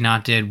dead? Is she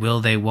not dead?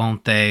 Will they?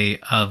 Won't they?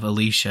 Of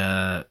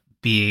Alicia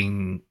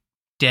being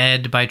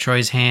dead by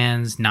Troy's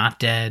hands, not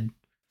dead.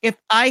 If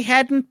I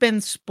hadn't been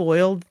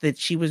spoiled that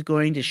she was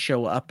going to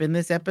show up in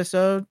this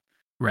episode,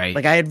 right?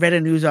 I had read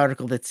a news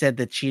article that said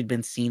that she had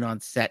been seen on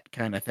set,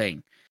 kind of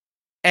thing,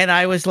 and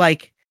I was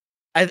like,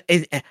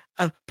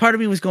 part of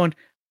me was going,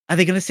 "Are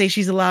they going to say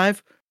she's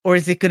alive?" Or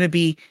is it going to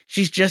be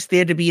she's just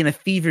there to be in a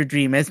fever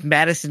dream as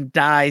Madison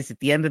dies at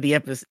the end of the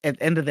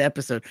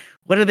episode?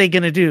 What are they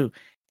going to do?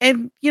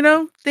 And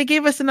they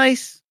gave us a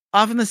nice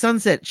off in the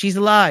sunset. She's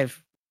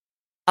alive.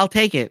 I'll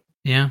take it.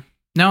 Yeah.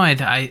 No,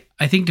 I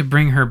think to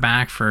bring her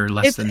back for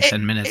less than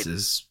 10 minutes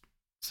is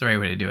the right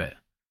way to do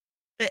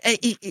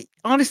it.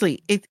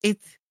 Honestly,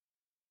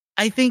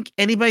 I think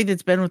anybody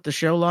that's been with the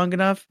show long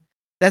enough,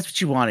 that's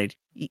what you wanted.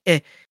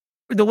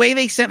 The way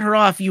they sent her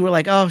off, you were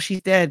like, "Oh,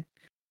 she's dead."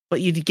 But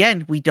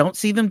we don't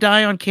see them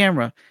die on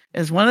camera.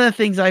 It's one of the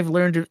things I've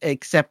learned to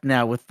accept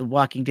now with The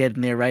Walking Dead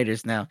and their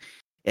writers now.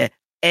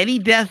 Any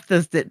death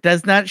that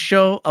does not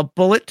show a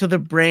bullet to the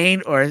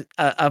brain or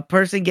a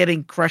person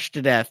getting crushed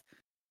to death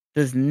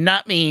does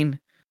not mean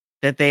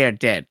that they are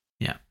dead.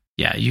 Yeah.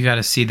 Yeah, you got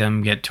to see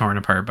them get torn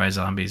apart by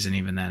zombies, and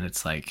even then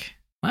it's like,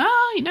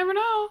 well, you never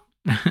know.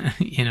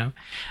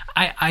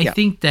 I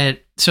think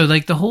that, so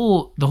the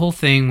whole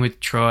thing with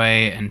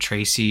Troy and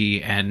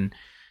Tracy and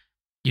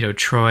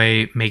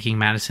Troy making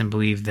Madison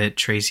believe that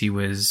Tracy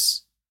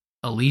was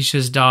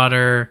Alicia's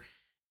daughter,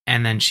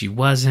 and then she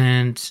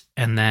wasn't,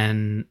 and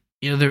then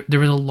there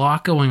was a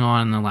lot going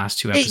on in the last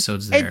 2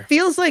 episodes. It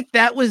feels like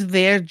that was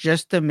there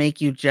just to make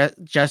you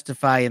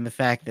justify in the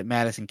fact that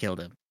Madison killed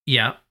him.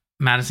 Yeah,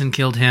 Madison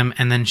killed him,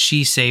 and then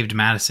she saved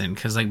Madison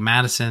because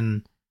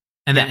Madison,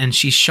 and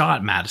she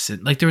shot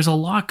Madison. There was a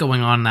lot going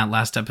on in that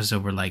last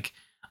episode where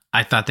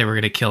I thought they were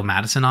going to kill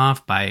Madison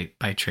off by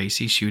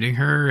Tracy shooting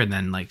her, and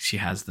then she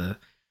has the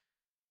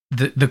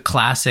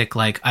classic,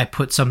 I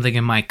put something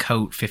in my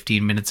coat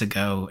 15 minutes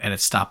ago and it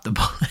stopped the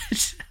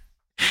bullet.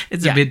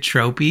 It's a bit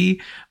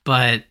tropey,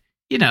 but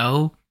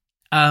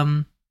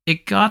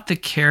it got the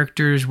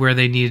characters where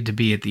they needed to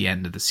be at the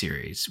end of the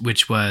series,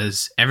 which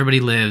was everybody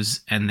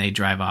lives and they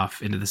drive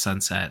off into the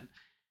sunset.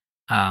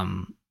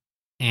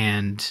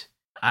 And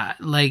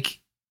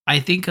I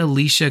think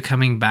Alicia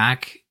coming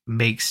back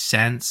makes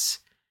sense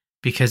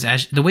because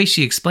the way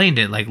she explained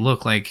it,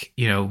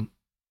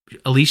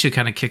 Alicia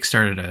kind of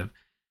kickstarted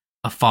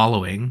a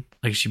following.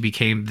 She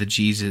became the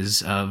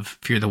Jesus of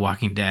Fear the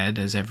Walking Dead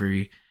as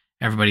everybody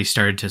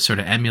started to sort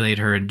of emulate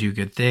her and do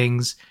good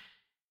things.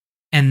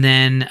 And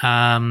then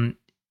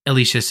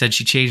Alicia said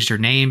she changed her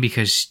name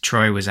because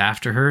Troy was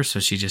after her, so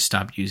she just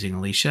stopped using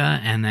Alicia.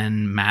 And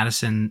then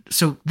Madison,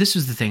 so this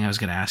was the thing I was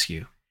going to ask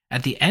you.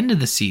 At the end of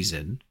the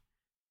season,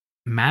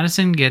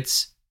 Madison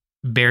gets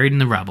buried in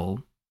the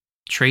rubble.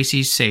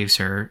 Tracy saves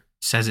her,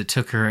 says it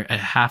took her a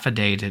half a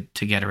day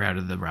to get her out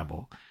of the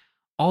rubble.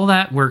 All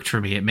that worked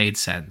for me. It made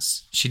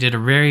sense. She did a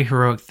very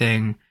heroic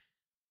thing,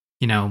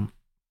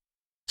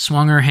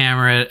 swung her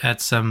hammer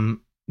at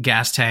some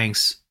gas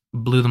tanks,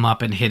 blew them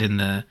up and hid in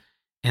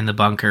the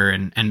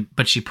bunker.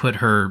 But she put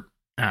her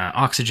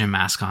oxygen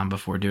mask on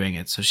before doing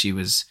it. So she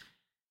was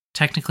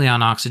technically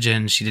on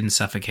oxygen. She didn't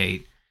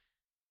suffocate.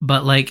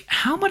 But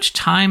how much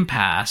time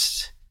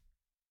passed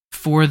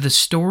for the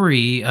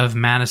story of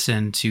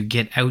Madison to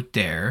get out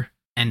there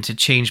and to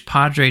change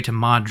Padre to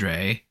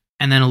Madre,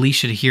 and then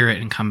Alicia to hear it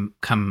and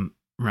come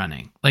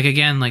running?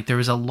 Again, there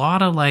was a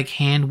lot of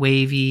hand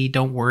wavy,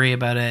 don't worry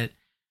about it.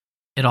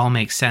 It all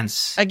makes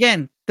sense.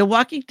 Again, The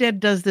Walking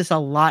Dead does this a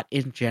lot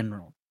in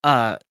general.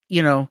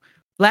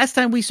 Last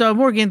time we saw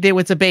Morgan, there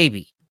was a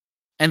baby.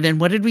 And then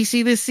what did we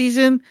see this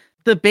season?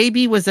 The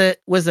baby was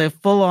a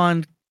full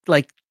on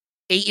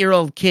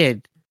 8-year-old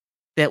kid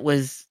that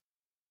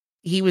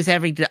he was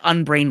having to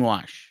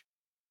unbrainwash.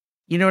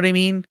 You know what I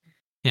mean?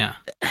 Yeah.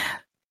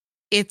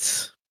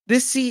 It's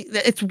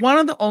one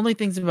of the only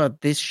things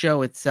about this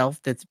show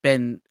itself that's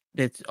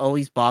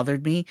always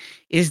bothered me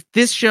is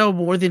this show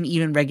more than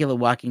even regular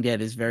Walking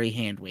Dead is very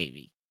hand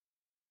wavy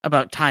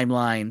about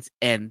timelines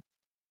and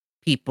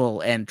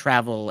people and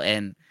travel,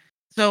 and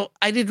so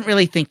I didn't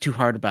really think too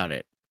hard about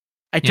it.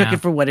 I took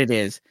it for what it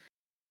is.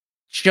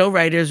 Show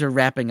writers are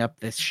wrapping up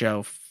this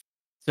show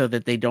so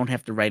that they don't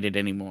have to write it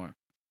anymore.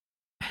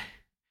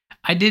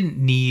 I didn't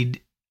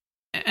need,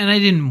 and I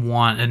didn't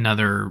want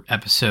another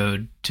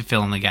episode to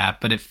fill in the gap,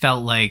 but it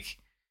felt like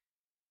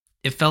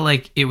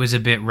it was a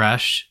bit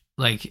rushed.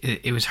 Like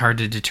it was hard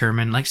to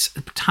determine. Like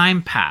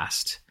time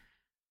passed,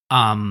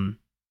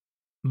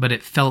 but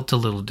it felt a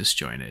little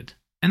disjointed,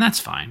 and that's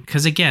fine.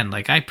 Because again,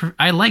 like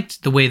I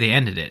liked the way they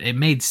ended it. It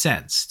made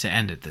sense to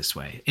end it this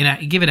way, and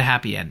I give it a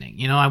happy ending.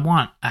 You know, I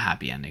want a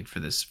happy ending for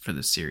this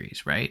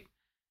series, right?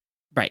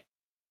 Right.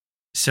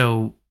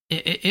 So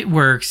it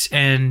works,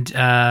 and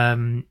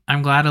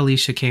I'm glad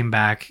Alicia came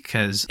back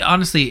because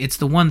honestly, it's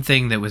the one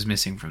thing that was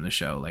missing from the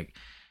show. Like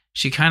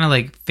she kind of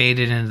like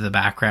faded into the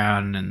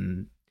background,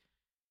 and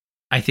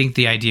I think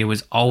the idea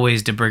was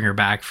always to bring her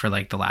back for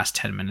like the last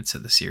 10 minutes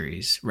of the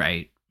series,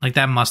 right? Like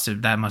that must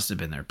have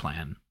been their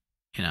plan,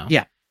 you know?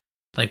 Yeah.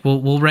 Like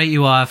we'll write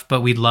you off,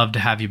 but we'd love to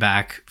have you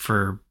back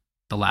for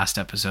the last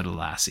episode of the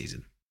last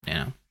season, you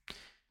know?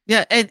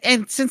 Yeah,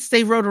 and since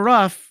they wrote her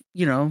off,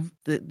 you know,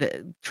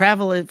 the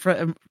travel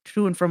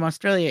to and from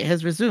Australia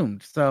has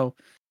resumed. So,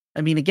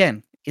 I mean,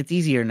 again, it's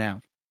easier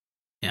now.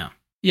 Yeah.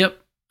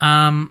 Yep.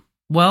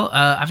 Well,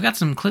 I've got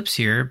some clips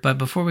here, but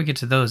before we get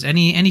to those,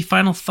 any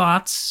final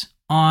thoughts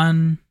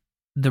on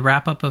the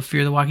wrap up of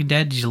Fear the Walking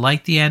Dead? Did you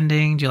like the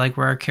ending? Do you like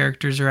where our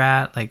characters are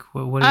at? Like,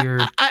 what are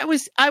your? I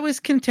was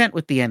content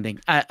with the ending.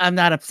 I'm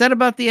not upset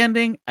about the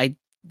ending. I'm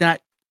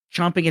not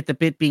chomping at the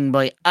bit, being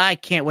like, I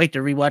can't wait to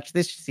rewatch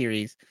this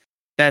series.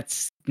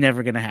 That's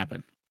never going to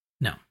happen.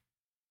 No.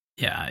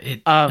 Yeah.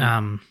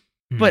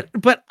 But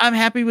I'm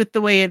happy with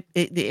the way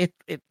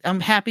I'm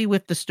happy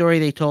with the story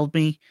they told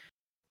me.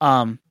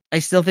 I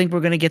still think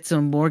we're going to get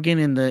some Morgan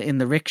in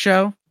the Rick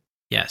show.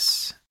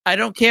 Yes. I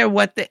don't care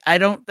what I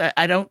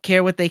don't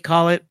care what they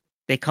call it.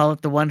 They call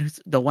it the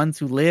ones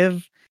who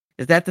live.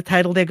 Is that the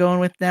title they're going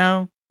with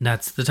now?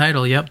 That's the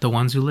title. Yep. The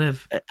Ones Who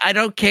Live. I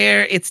don't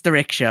care. It's the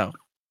Rick show.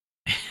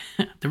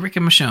 The Rick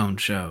and Michonne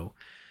show.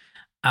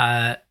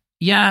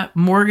 Yeah.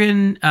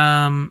 Morgan,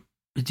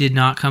 did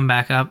not come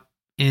back up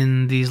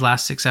in these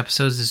last 6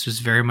 episodes. This was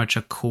very much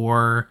a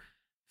core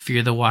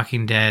Fear the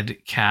Walking Dead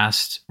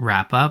cast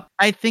wrap up.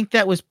 I think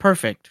that was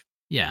perfect.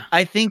 Yeah.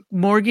 I think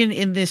Morgan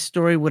in this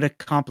story would have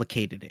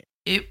complicated it.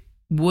 It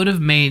would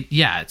have made,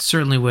 it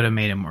certainly would have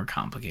made it more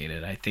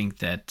complicated. I think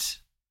that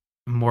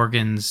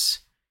Morgan's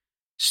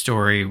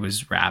story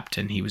was wrapped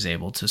and he was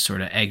able to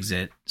sort of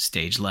exit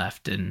stage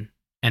left and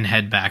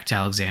head back to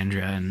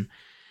Alexandria.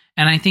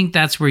 And I think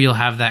that's where you'll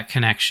have that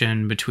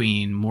connection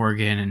between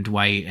Morgan and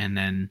Dwight. And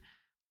then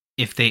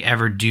if they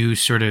ever do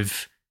sort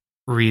of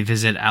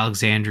revisit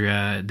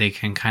Alexandria, they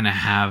can kind of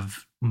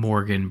have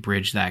Morgan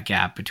bridge that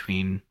gap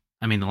between,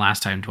 I mean, the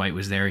last time Dwight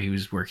was there, he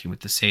was working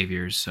with the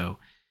Saviors. So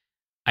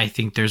I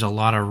think there's a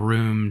lot of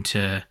room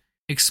to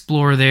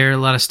explore there, a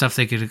lot of stuff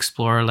they could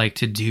explore, like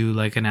to do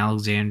like an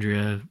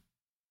Alexandria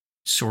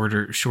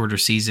shorter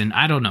season.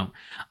 I don't know.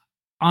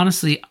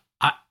 Honestly,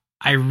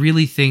 I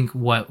really think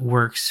what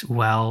works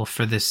well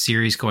for this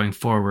series going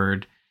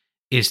forward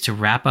is to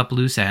wrap up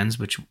loose ends,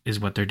 which is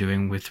what they're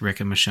doing with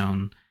Rick and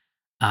Michonne,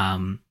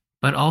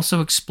 but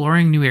also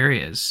exploring new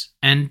areas.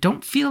 And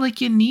don't feel like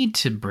you need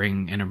to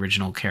bring an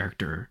original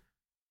character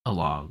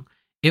along.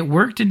 It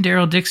worked in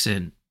Daryl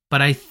Dixon,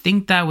 but I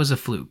think that was a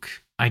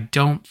fluke. I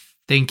don't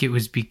think it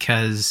was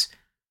because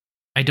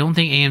I don't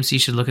think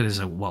AMC should look at this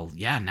like, well,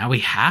 yeah, now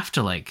we have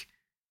to like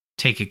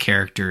take a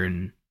character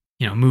and,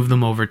 you know, move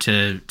them over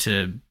to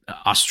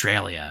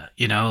Australia,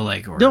 you know,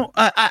 like, or no,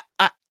 I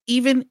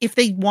even if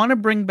they want to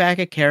bring back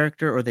a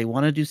character or they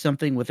want to do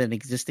something with an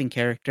existing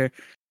character,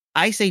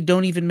 I say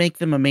don't even make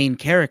them a main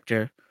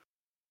character.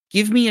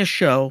 Give me a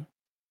show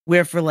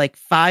where for like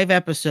 5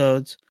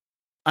 episodes,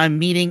 I'm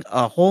meeting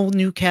a whole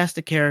new cast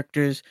of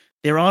characters.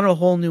 They're on a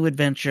whole new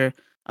adventure.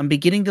 I'm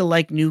beginning to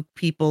like new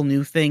people,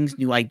 new things,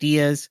 new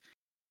ideas.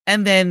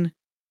 And then,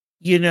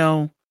 you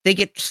know, they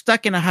get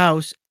stuck in a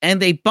house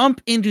and they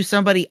bump into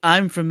somebody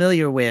I'm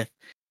familiar with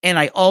and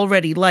I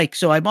already like.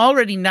 So I'm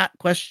already not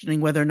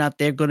questioning whether or not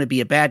they're going to be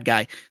a bad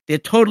guy. They're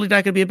totally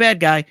not going to be a bad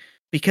guy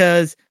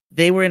because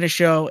they were in a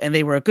show and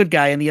they were a good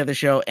guy in the other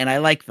show and I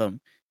like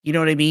them. You know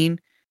what I mean?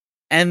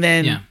 And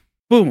then,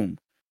 boom,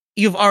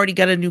 you've already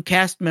got a new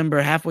cast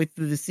member halfway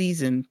through the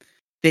season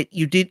that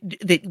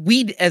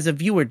we as a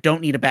viewer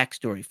don't need a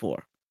backstory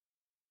for.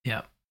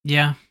 Yeah.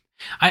 Yeah.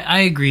 I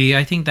agree.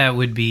 I think that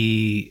would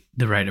be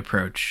the right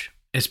approach,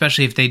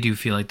 especially if they do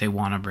feel like they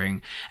want to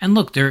bring. And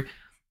look, there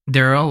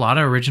are a lot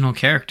of original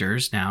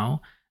characters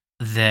now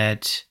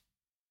that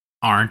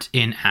aren't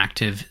in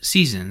active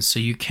seasons. So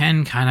you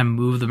can kind of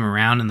move them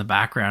around in the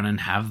background and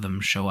have them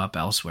show up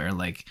elsewhere.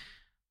 Like,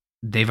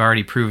 they've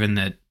already proven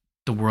that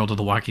the world of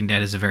The Walking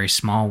Dead is a very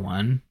small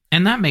one.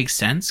 And that makes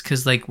sense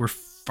because, like, we're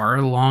far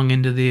along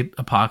into the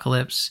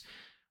apocalypse.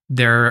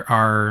 There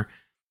are,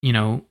 you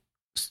know,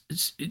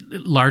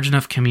 large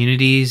enough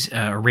communities,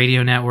 a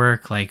radio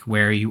network, like,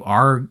 where you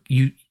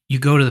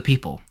go to the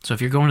people. So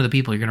if you're going to the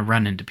people, you're going to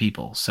run into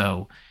people.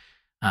 So,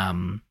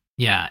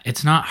 yeah,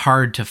 it's not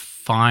hard to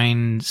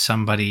find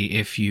somebody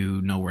if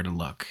you know where to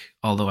look.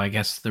 Although I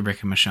guess the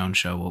Rick and Michonne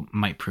show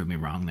might prove me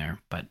wrong there,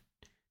 but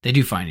they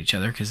do find each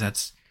other because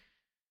that's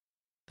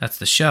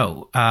the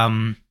show.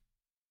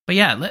 But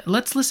yeah,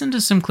 let's listen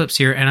to some clips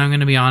here. And I'm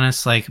going to be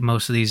honest, like,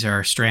 most of these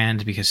are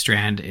Strand because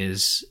Strand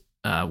is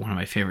one of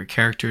my favorite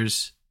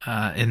characters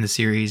in the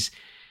series,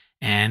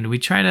 and we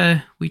try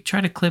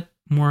to clip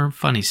more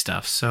funny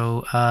stuff.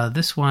 So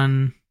this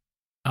one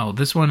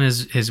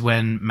is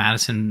when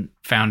Madison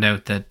found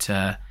out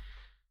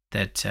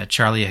that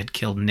Charlie had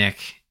killed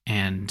Nick,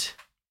 and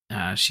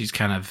she's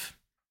kind of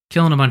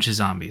killing a bunch of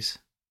zombies.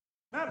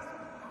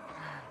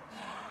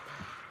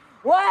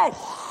 What?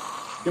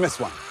 You missed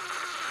one.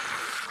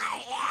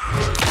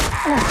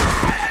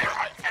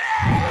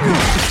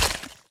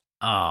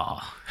 Oh.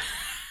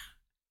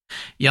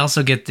 You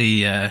also get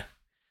the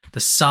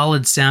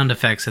solid sound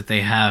effects that they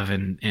have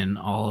in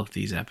all of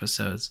these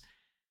episodes.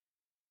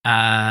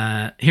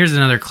 Here's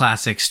another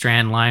classic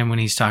Strand line when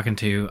he's talking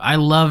to... I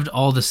loved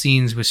all the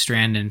scenes with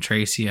Strand and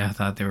Tracy. I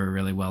thought they were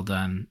really well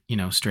done. You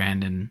know,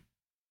 Strand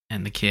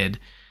and the kid.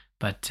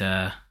 But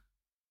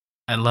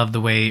I love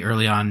the way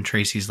early on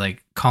Tracy's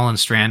like calling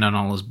Strand on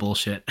all his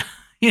bullshit.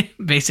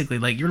 Basically,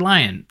 like, you're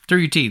lying through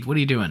your teeth. What are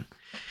you doing?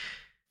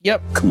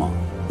 Yep. Come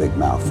on, big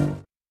mouth.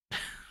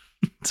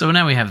 So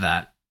now we have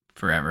that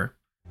forever.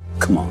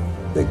 Come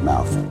on, big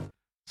mouth.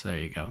 So there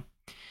you go.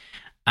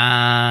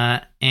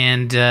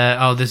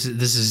 This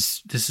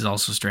is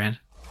also Strand.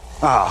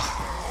 I'm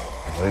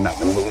really not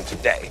in the mood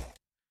today.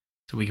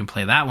 So we can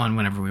play that one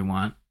whenever we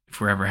want. If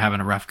we're ever having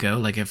a rough go,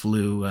 like if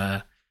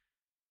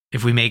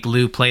we make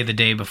Lou play the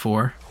day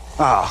before.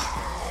 I'm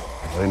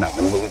really not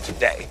in the mood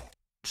today.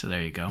 So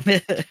there you go.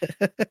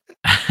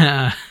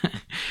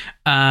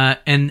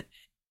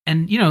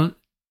 And you know,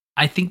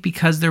 I think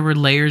because there were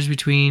layers with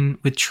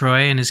Troy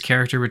and his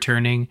character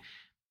returning,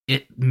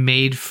 it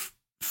made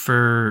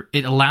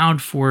it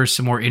allowed for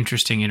some more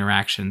interesting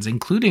interactions,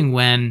 including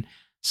when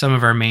some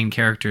of our main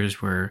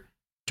characters were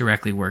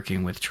directly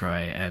working with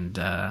Troy. And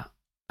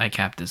I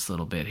capped this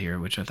little bit here,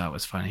 which I thought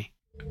was funny.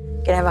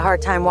 Gonna have a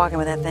hard time walking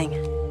with that thing.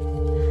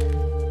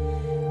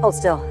 Hold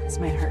still. This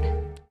might hurt.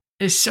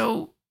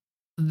 So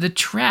the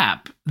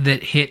trap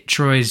that hit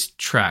Troy's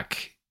truck,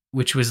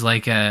 which was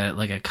like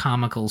a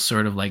comical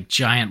sort of like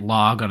giant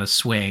log on a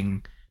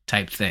swing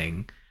type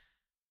thing,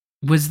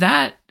 who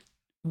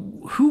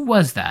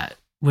was that?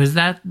 Was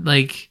that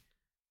like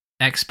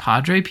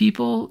ex-Padre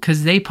people?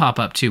 Because they pop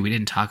up too. We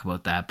didn't talk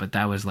about that, but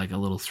that was like a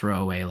little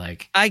throwaway.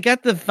 Like, I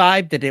got the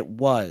vibe that it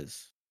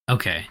was.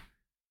 Okay.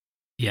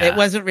 Yeah. It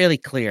wasn't really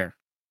clear.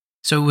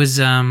 So it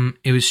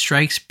was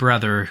Strike's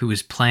brother who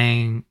was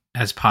playing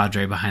as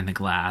Padre behind the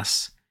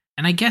glass.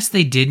 And I guess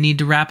they did need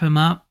to wrap him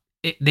up.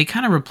 They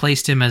kind of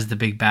replaced him as the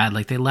big bad.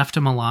 Like, they left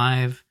him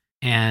alive,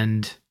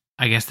 and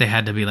I guess they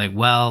had to be like,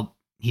 well,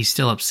 he's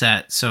still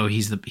upset, so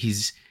he's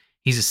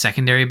a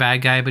secondary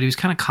bad guy, but he was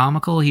kind of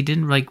comical. He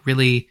didn't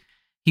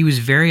he was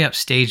very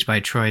upstaged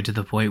by Troy to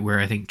the point where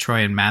I think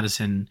Troy and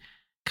Madison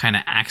kind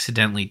of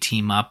accidentally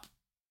team up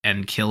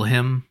and kill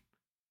him.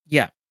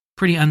 Yeah.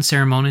 Pretty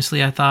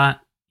unceremoniously, I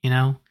thought, you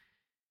know?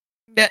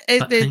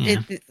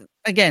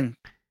 Again,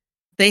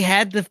 they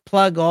had to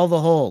plug all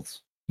the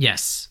holes.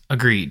 Yes,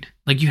 agreed.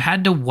 Like, you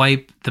had to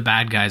wipe the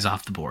bad guys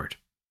off the board,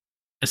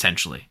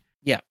 essentially.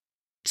 Yeah.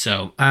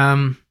 So,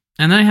 and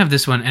then I have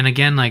this one, and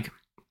again, like,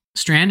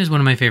 Strand is one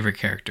of my favorite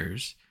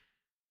characters,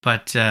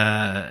 but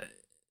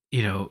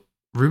you know,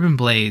 Ruben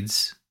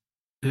Blades,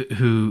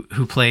 who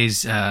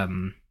plays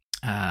man,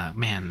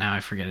 now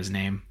I forget his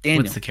name.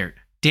 Daniel. What's the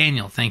character?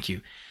 Daniel. Thank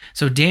you.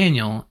 So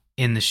Daniel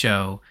in the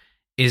show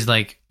is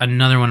like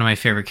another one of my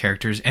favorite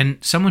characters, and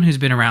someone who's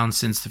been around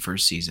since the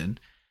first season.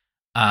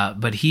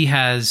 But he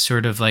has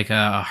sort of like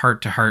a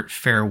heart-to-heart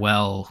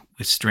farewell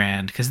with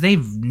Strand because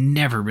they've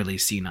never really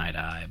seen eye to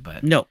eye.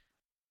 But no,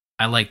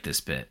 I like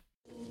this bit.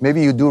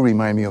 Maybe you do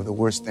remind me of the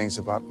worst things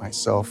about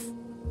myself.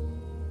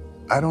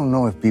 I don't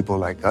know if people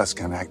like us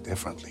can act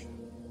differently.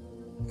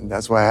 And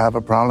that's why I have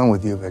a problem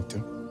with you,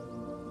 Victor.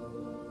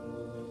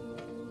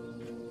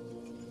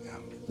 Yeah.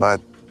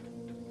 But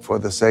for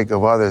the sake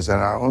of others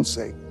and our own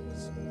sake,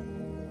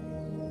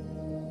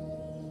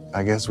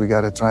 I guess we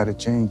gotta try to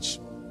change.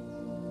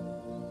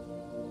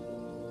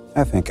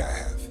 I think I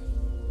have.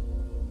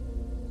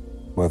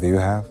 Whether you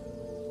have,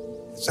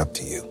 it's up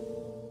to you.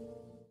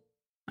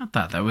 I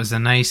thought that was a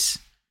nice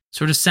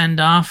sort of send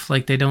off.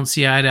 Like, they don't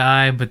see eye to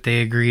eye, but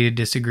they agree to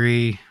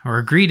disagree, or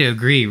agree to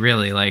agree,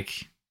 really.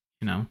 Like,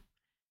 you know,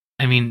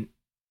 I mean,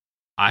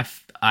 I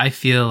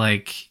feel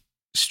like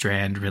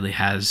Strand really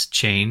has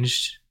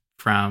changed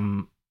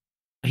from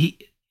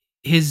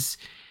his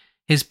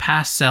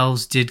past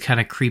selves did kind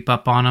of creep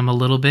up on him a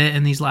little bit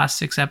in these last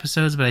 6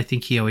 episodes, but I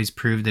think he always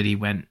proved that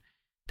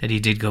he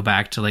did go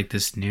back to like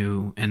this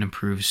new and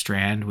improved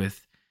Strand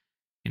with,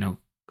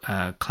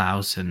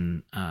 Klaus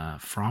and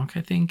Frank,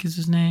 I think is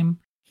his name.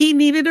 He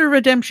needed a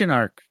redemption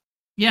arc.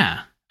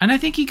 Yeah. And I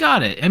think he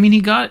got it. I mean,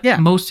 he got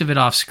most of it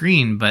off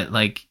screen, but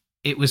like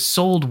it was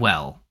sold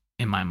well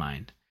in my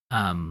mind.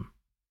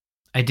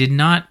 I did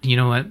not,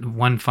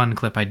 one fun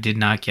clip I did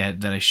not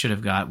get that I should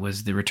have got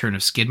was the return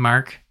of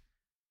Skidmark.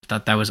 I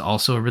thought that was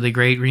also a really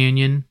great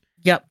reunion.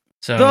 Yep.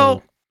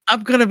 So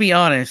I'm going to be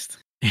honest.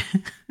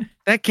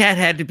 That cat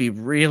had to be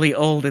really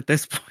old at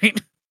this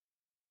point.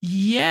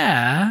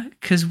 Yeah,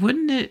 because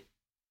wouldn't it?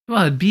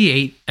 Well, it'd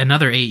be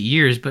another 8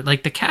 years, but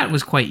like the cat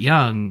was quite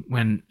young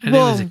when it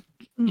was.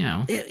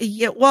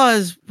 It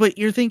was, but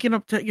you're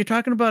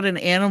talking about an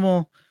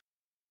animal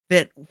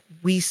that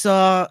we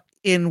saw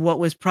in what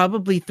was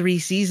probably 3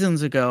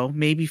 seasons ago,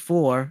 maybe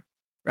 4,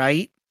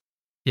 right?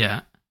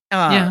 Yeah.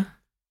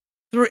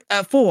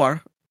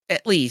 4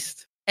 at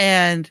least.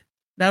 And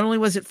not only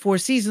was it 4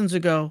 seasons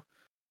ago,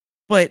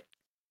 but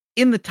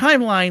in the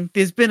timeline,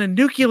 there's been a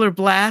nuclear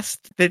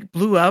blast that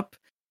blew up.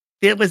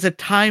 There was a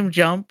time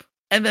jump,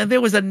 and then there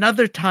was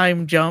another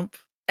time jump,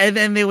 and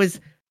then there was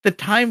the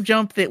time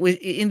jump that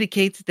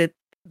indicates that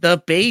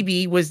the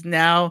baby was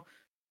now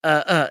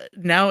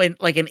in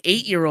like an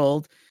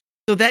 8-year-old.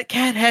 So that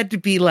cat had to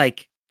be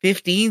like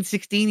 15,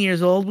 16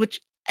 years old,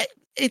 which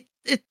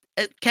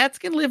cats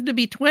can live to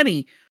be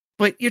 20,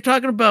 but you're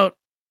talking about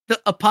the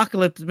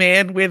apocalypse,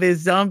 man, where there's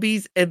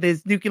zombies and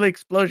there's nuclear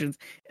explosions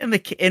and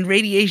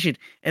radiation,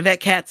 and that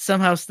cat's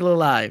somehow still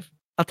alive.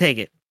 I'll take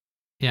it.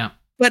 Yeah.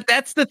 But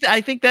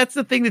I think that's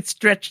the thing that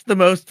stretched the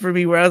most for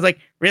me, where I was like,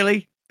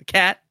 really? The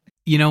cat?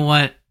 You know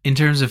what? In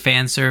terms of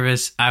fan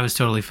service, I was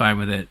totally fine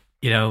with it.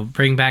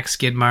 Bring back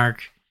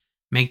Skidmark,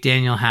 make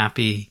Daniel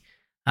happy.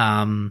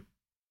 I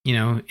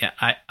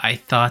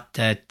thought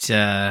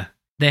that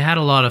they had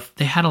a lot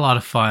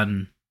of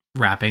fun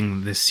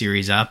wrapping this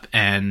series up,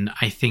 and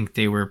I think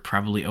they were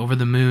probably over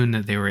the moon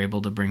that they were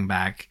able to bring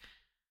back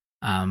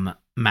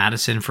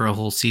Madison for a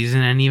whole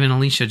season, and even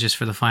Alicia just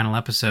for the final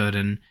episode.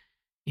 And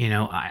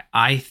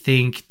I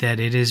think that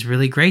it is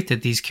really great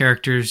that these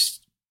characters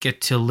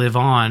get to live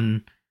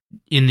on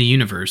in the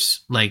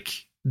universe.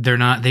 Like they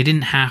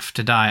didn't have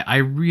to die. I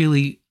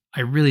really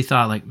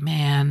thought like,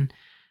 man,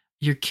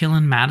 you're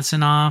killing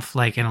Madison off,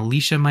 like, and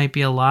Alicia might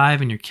be alive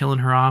and you're killing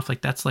her off.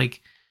 Like that's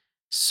like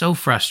so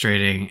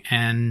frustrating.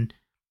 And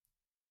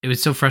it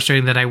was so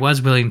frustrating that I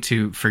was willing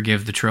to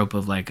forgive the trope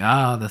of like,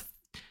 the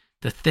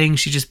thing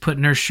she just put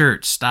in her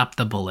shirt, stop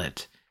the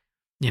bullet,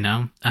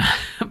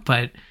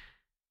 but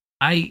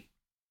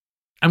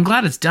I'm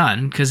glad it's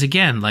done. Cause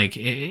again, like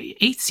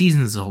 8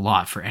 seasons is a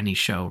lot for any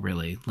show,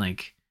 really.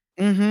 Like,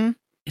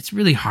 it's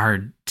really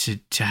hard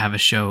to have a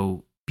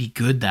show be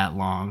good that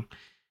long.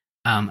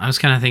 I was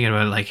kind of thinking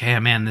about it like, hey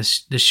man,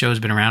 this show's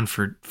been around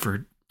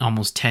for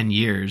almost 10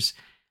 years.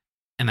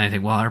 And I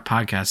think, well, our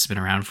podcast has been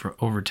around for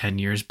over 10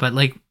 years, but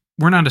like,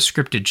 we're not a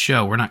scripted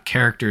show. We're not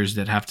characters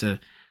that have to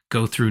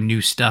go through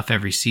new stuff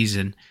every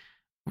season.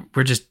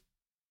 We're just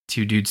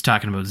 2 dudes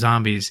talking about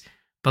zombies.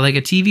 But like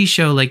a TV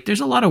show, like there's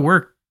a lot of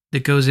work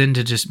that goes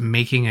into just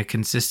making a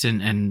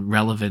consistent and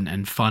relevant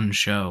and fun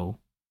show,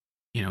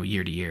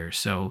 year to year.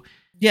 So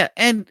yeah.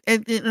 And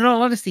in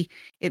all honesty,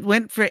 it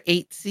went for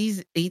 8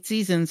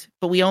 seasons,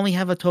 but we only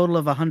have a total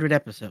of 100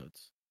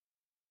 episodes.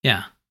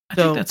 Yeah. I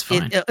think that's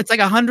fine. It's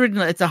like 100.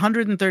 It's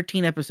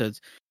 113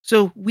 episodes.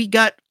 So we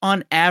got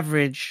on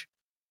average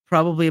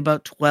probably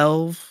about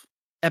 12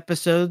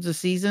 episodes a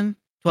season,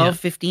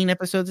 15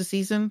 episodes a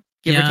season,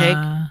 give or take.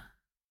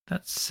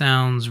 That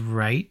sounds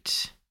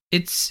right.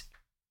 It's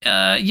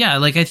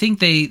like I think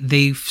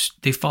they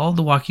followed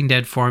the Walking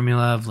Dead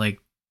formula of like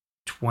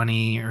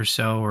 20 or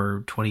so,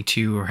 or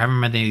 22, or however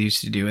many they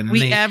used to do, and then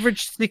we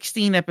averaged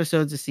 16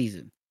 episodes a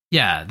season.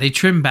 Yeah, they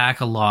trimmed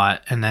back a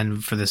lot, and then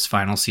for this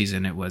final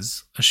season, it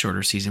was a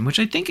shorter season, which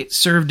I think it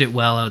served it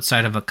well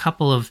outside of a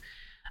couple of,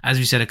 as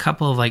we said, a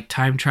couple of like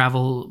time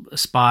travel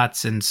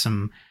spots and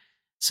some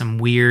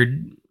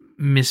weird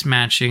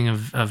mismatching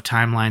of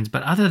timelines.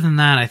 But other than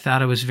that, I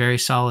thought it was very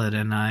solid,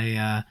 and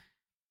I'll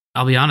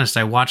be honest,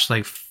 I watched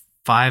like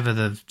 5 of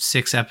the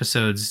 6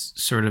 episodes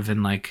sort of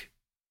in like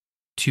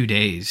 2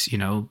 days,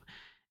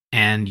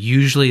 and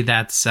usually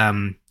that's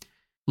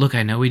look,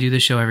 I know we do the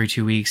show every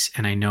 2 weeks,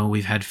 and I know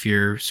we've had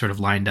Fear sort of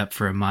lined up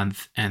for a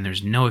month, and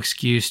there's no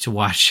excuse to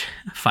watch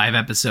 5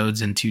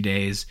 episodes in 2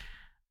 days,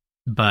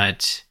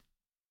 but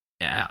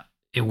yeah,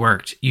 it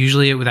worked.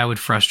 Usually that would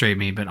frustrate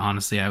me, but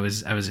honestly, I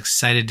was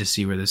excited to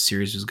see where this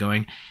series was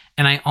going,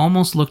 and I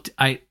almost looked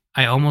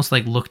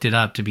it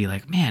up to be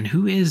like, man,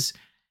 who is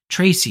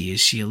Tracy? Is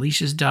she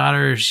Alicia's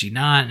daughter? Is she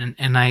not?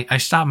 And I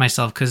stopped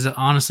myself because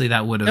honestly,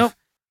 that would have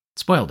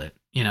spoiled it,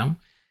 You know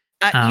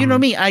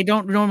me, I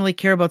don't normally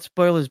care about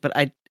spoilers, but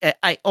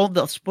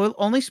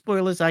only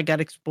spoilers I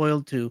got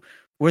spoiled to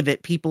were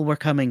that people were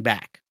coming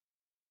back.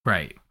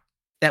 Right.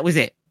 That was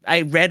it.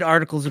 I read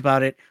articles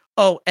about it.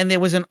 Oh, and there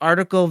was an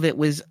article that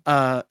was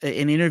an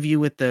interview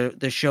with the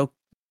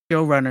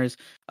showrunners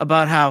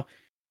about how,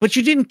 but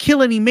you didn't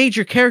kill any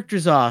major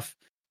characters off.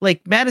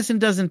 Like Madison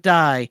doesn't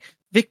die,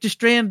 Victor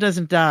Strand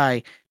doesn't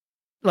die.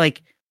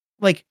 Like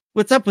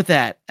what's up with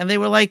that? And they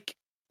were like,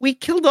 we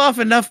killed off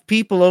enough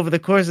people over the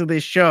course of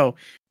this show.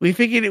 We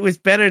figured it was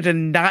better to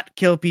not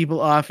kill people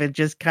off and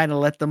just kind of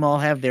let them all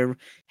have their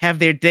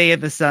day in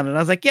the sun. And I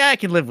was like, yeah, I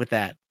can live with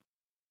that.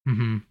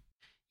 Mm-hmm.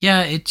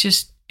 Yeah,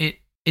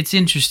 it's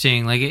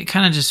interesting. Like it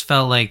kind of just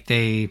felt like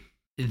they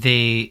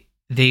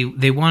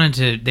wanted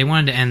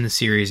to end the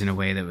series in a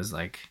way that was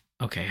like,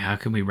 okay, how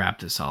can we wrap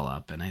this all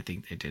up? And I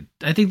think they did.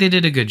 I think they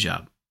did a good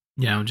job.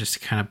 You know, just to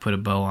kind of put a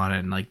bow on it,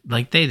 and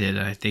like they did.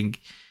 I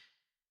think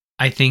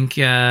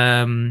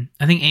AMC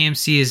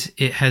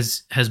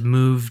has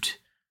moved,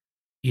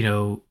 you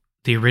know,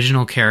 the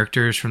original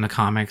characters from the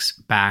comics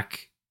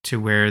back to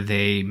where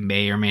they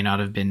may or may not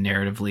have been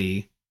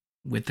narratively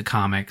with the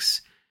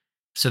comics.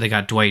 So they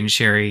got Dwight and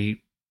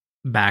Sherry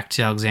back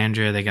to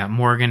Alexandria. They got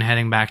Morgan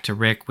heading back to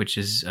Rick, which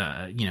is,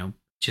 you know,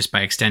 just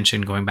by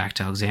extension going back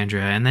to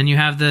Alexandria. And then you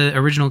have the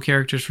original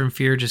characters from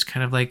Fear just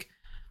kind of like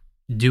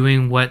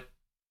doing what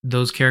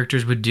those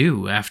characters would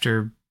do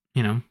after,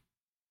 you know,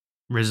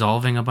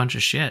 resolving a bunch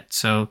of shit.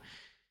 So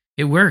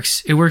it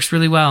works. It works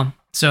really well.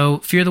 So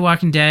Fear the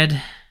Walking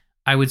Dead,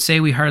 I would say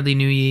we hardly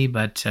knew ye,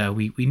 but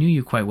we knew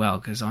you quite well,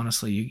 because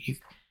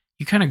honestly,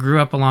 you kind of grew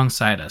up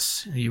alongside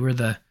us. You were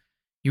the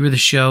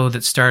show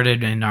that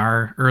started in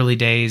our early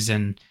days,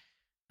 and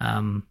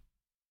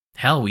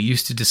hell, we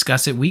used to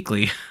discuss it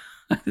weekly.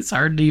 It's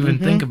hard to even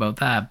think about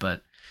that,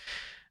 but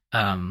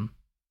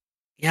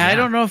yeah, I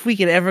don't know if we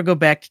could ever go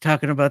back to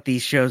talking about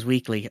these shows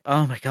weekly.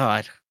 Oh my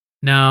god.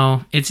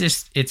 No, you get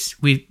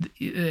to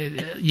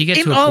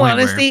a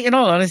point in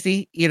all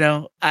honesty, you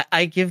know,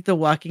 I give The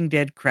Walking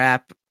Dead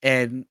crap,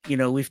 and you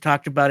know, we've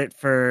talked about it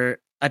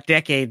for a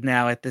decade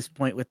now at this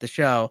point with the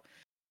show,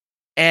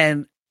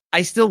 and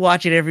I still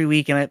watch it every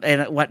week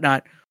and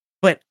whatnot.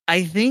 But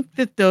I think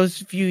that those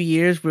few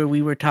years where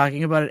we were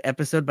talking about it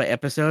episode by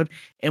episode,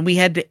 and we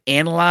had to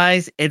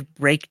analyze and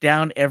break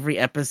down every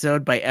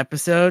episode by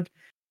episode,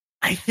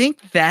 I think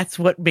that's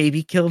what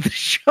maybe killed the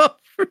show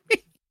for me.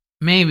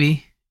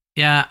 Maybe.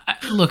 Yeah.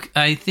 Look,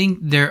 I think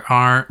there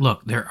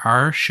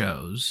are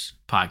shows,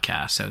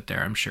 podcasts out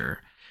there, I'm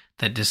sure,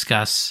 that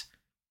discuss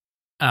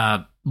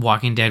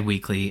Walking Dead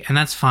weekly, and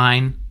that's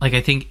fine. Like,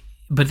 I think,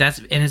 but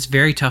it's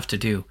very tough to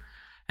do.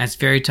 And it's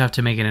very tough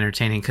to make it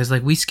entertaining, because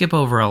like we skip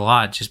over a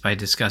lot just by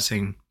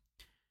discussing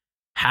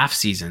half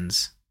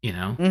seasons, you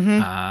know,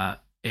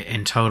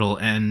 in total.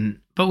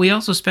 But we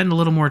also spend a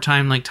little more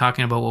time like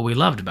talking about what we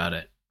loved about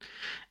it.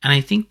 And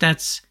I think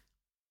that's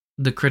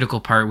the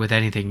critical part with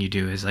anything you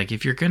do, is like,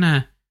 if you're going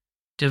to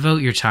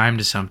devote your time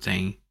to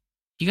something,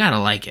 you got to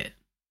like it,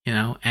 you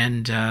know?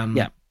 And,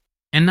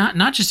 and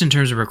not just in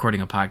terms of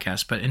recording a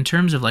podcast, but in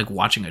terms of like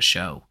watching a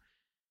show.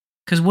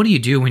 Because what do you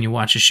do when you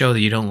watch a show that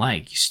you don't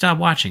like? You stop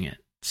watching it.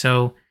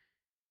 So,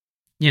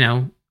 you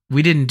know,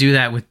 we didn't do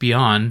that with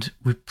Beyond.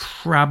 We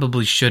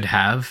probably should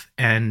have.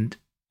 And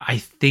I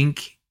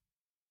think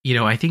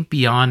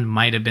Beyond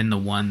might have been the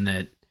one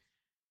that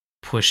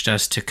pushed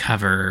us to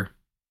cover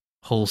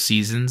whole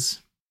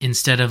seasons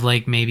instead of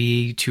like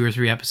maybe 2 or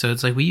 3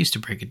 episodes. Like we used to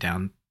break it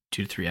down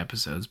 2 to 3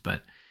 episodes,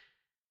 but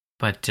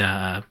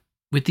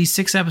with these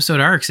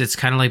 6-episode arcs, it's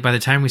kind of like by the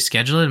time we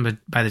schedule it, and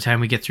by the time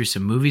we get through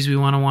some movies we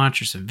want to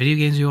watch or some video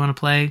games we want to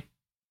play,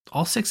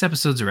 all 6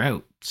 episodes are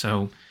out.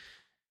 So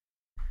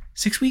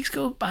 6 weeks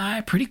go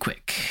by pretty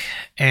quick.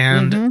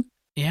 And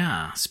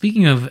yeah,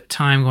 speaking of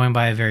time going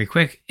by very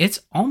quick, it's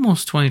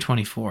almost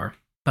 2024.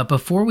 But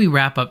before we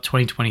wrap up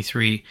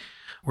 2023,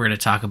 we're going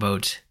to talk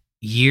about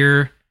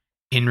year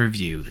in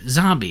review.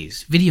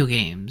 Zombies, video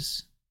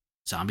games,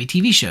 zombie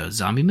TV shows,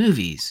 zombie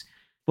movies.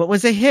 What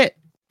was a hit?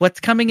 What's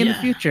coming in the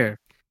future?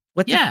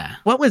 What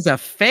was a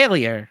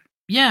failure?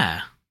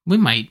 Yeah, we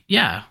might.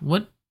 Yeah,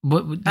 what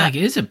like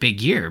it is a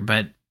big year,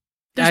 but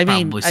there's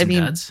probably some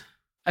duds.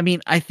 I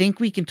mean, I think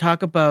we can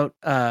talk about.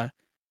 I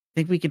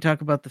think we can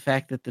talk about the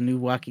fact that the new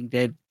Walking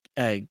Dead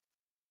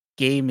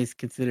game is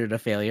considered a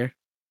failure.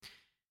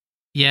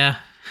 Yeah,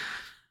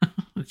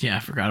 yeah, I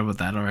forgot about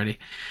that already.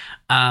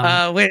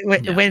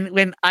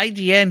 When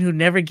IGN, who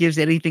never gives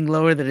anything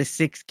lower than a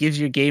 6, gives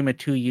your game a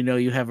 2, you know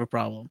you have a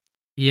problem.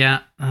 Yeah,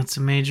 that's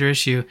a major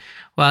issue.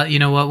 Well, you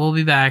know what? We'll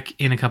be back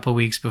in a couple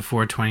weeks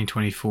before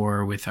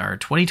 2024 with our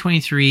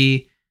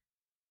 2023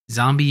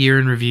 zombie year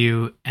in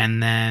review,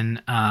 and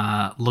then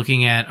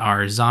looking at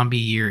our zombie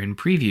year in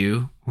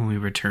preview when we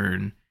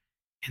return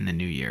in the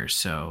new year.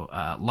 So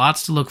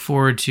lots to look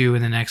forward to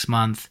in the next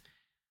month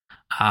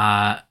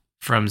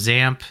from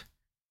ZAMP.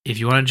 If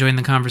you want to join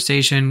the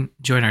conversation,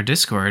 join our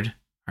Discord,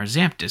 our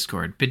ZAMP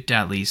Discord,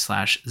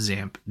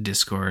 bit.ly/ZAMP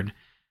Discord.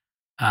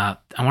 I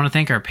want to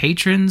thank our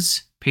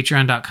patrons,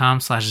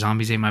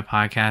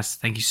 patreon.com/zombies8mypodcast.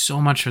 Thank you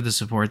so much for the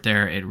support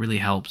there. It really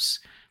helps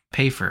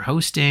pay for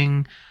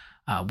hosting,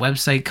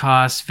 website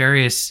costs,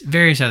 various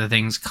other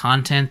things,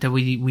 content that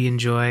we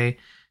enjoy.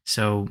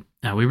 So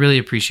we really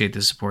appreciate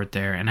the support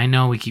there. And I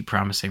know we keep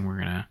promising we're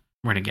going to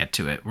we're gonna get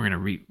to it. We're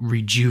gonna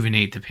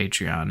rejuvenate the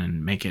Patreon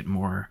and make it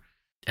more.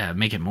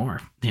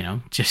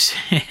 Just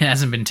it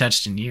hasn't been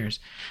touched in years.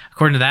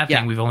 According to that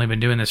thing, we've only been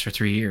doing this for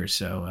 3 years,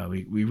 so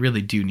we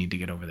really do need to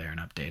get over there and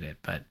update it.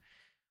 But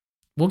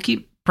we'll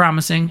keep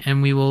promising,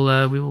 and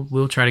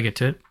we'll try to get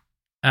to it.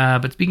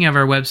 But speaking of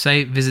our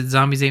website, visit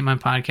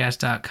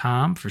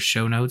zombies8mypodcast.com for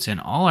show notes and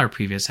all our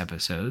previous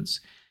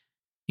episodes.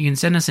 You can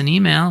send us an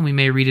email, and we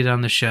may read it on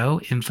the show,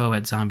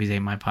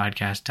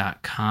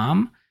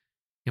 info@zombies8mypodcast.com.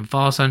 You can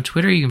follow us on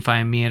Twitter. You can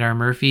find me at R.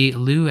 Murphy,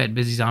 Lou at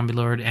Busy Zombie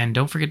Lord, and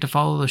don't forget to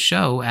follow the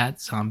show at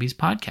Zombies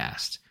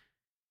Podcast.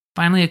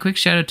 Finally, a quick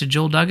shout out to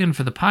Joel Duggan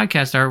for the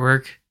podcast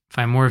artwork.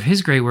 Find more of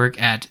his great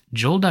work at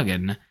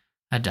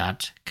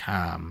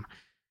joelduggan.com.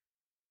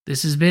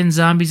 This has been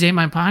Zombies Ate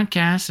My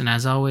Podcast, and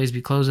as always,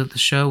 we close out the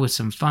show with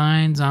some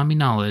fine zombie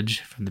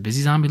knowledge from the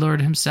Busy Zombie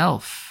Lord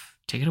himself.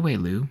 Take it away,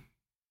 Lou.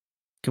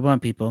 Come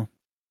on, people.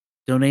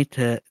 Donate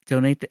to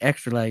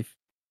Extra Life.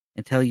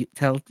 And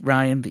tell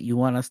Ryan that you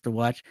want us to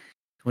watch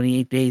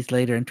 28 Days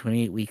Later and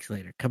 28 Weeks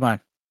Later. Come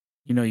on.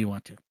 You know you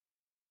want to.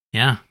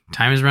 Yeah.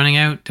 Time is running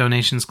out.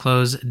 Donations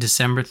close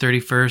December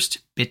 31st.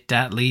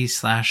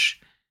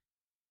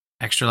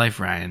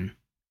 bit.ly/extraliferyan.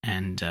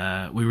 And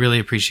we really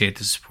appreciate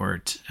the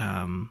support.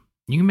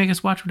 You can make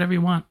us watch whatever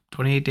you want.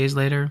 28 Days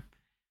Later.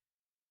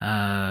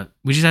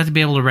 We just have to be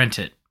able to rent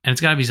it. And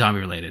it's got to be zombie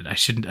related. I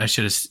should have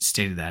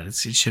stated that. It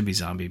should be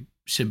zombie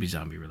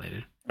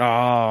related.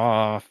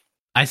 Oh.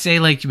 I say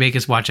like you make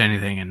us watch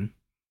anything, and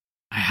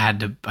I had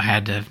to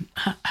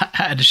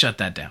shut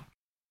that down.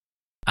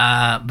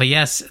 But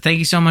yes, thank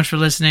you so much for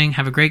listening.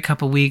 Have a great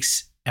couple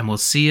weeks, and we'll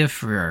see you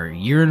for our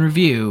year in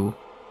review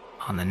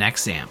on the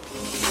next ZAMP.